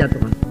 Sembuhkan dia,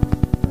 Tuhan.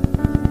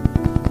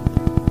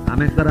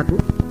 Amin, saudaraku.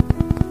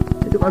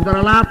 Itu kalau saudara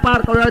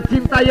lapar, kalau saudara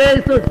cinta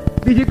Yesus,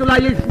 disitulah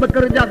Yesus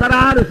bekerja.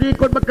 Saudara harus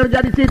ikut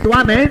bekerja di situ.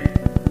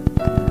 Amin.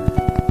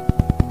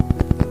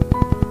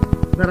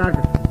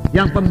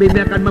 Yang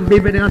pembimbing akan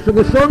membimbing dengan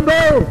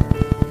sungguh-sungguh.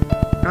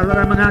 Kalau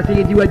saudara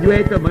mengasihi jiwa-jiwa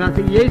itu,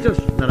 mengasihi Yesus,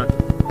 saudara.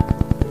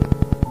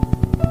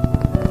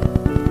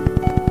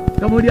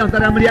 Kemudian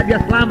saudara melihat dia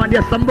selamat,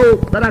 dia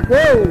sembuh,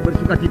 saudaraku,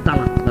 bersuka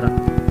citalah, saudara.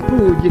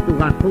 Puji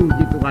Tuhan,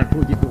 puji Tuhan,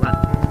 puji Tuhan.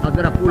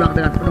 Saudara pulang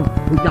dengan penuh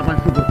ucapan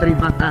syukur.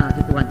 Terima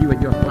kasih Tuhan,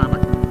 jiwa-jiwa selamat.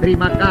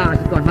 Terima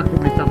kasih Tuhan, maksud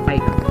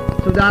disampaikan.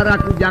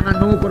 Saudaraku, jangan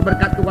mengukur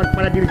berkat Tuhan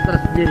pada diri saudara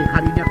sendiri.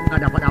 Hari ini aku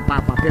gak dapat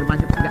apa-apa,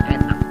 firman-Nya tidak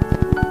enak.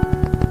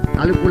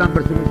 Lalu pulang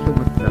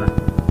bersungut-sungut, saudara.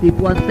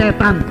 Tipuan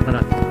setan,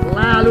 saudara.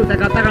 Lalu saya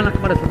katakanlah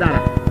kepada saudara,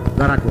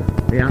 saudaraku,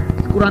 ya,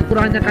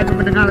 sekurang-kurangnya kami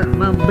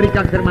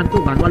memberikan firman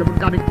Tuhan, walaupun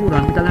kami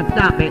kurang, misalnya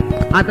capek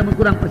atau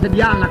kurang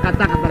persediaan, lah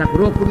katakan saudaraku,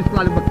 Roh Kudus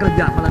selalu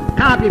bekerja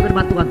melengkapi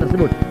firman Tuhan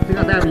tersebut.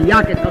 Sehingga saya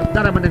yakin kalau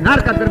saudara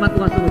mendengarkan firman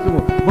Tuhan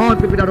sungguh-sungguh, mohon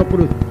pimpinan Roh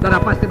Kudus,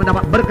 saudara pasti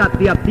mendapat berkat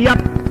tiap-tiap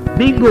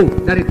minggu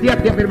dari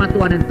tiap-tiap firman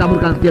Tuhan yang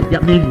ditaburkan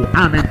tiap-tiap minggu.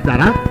 Amin,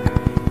 saudara.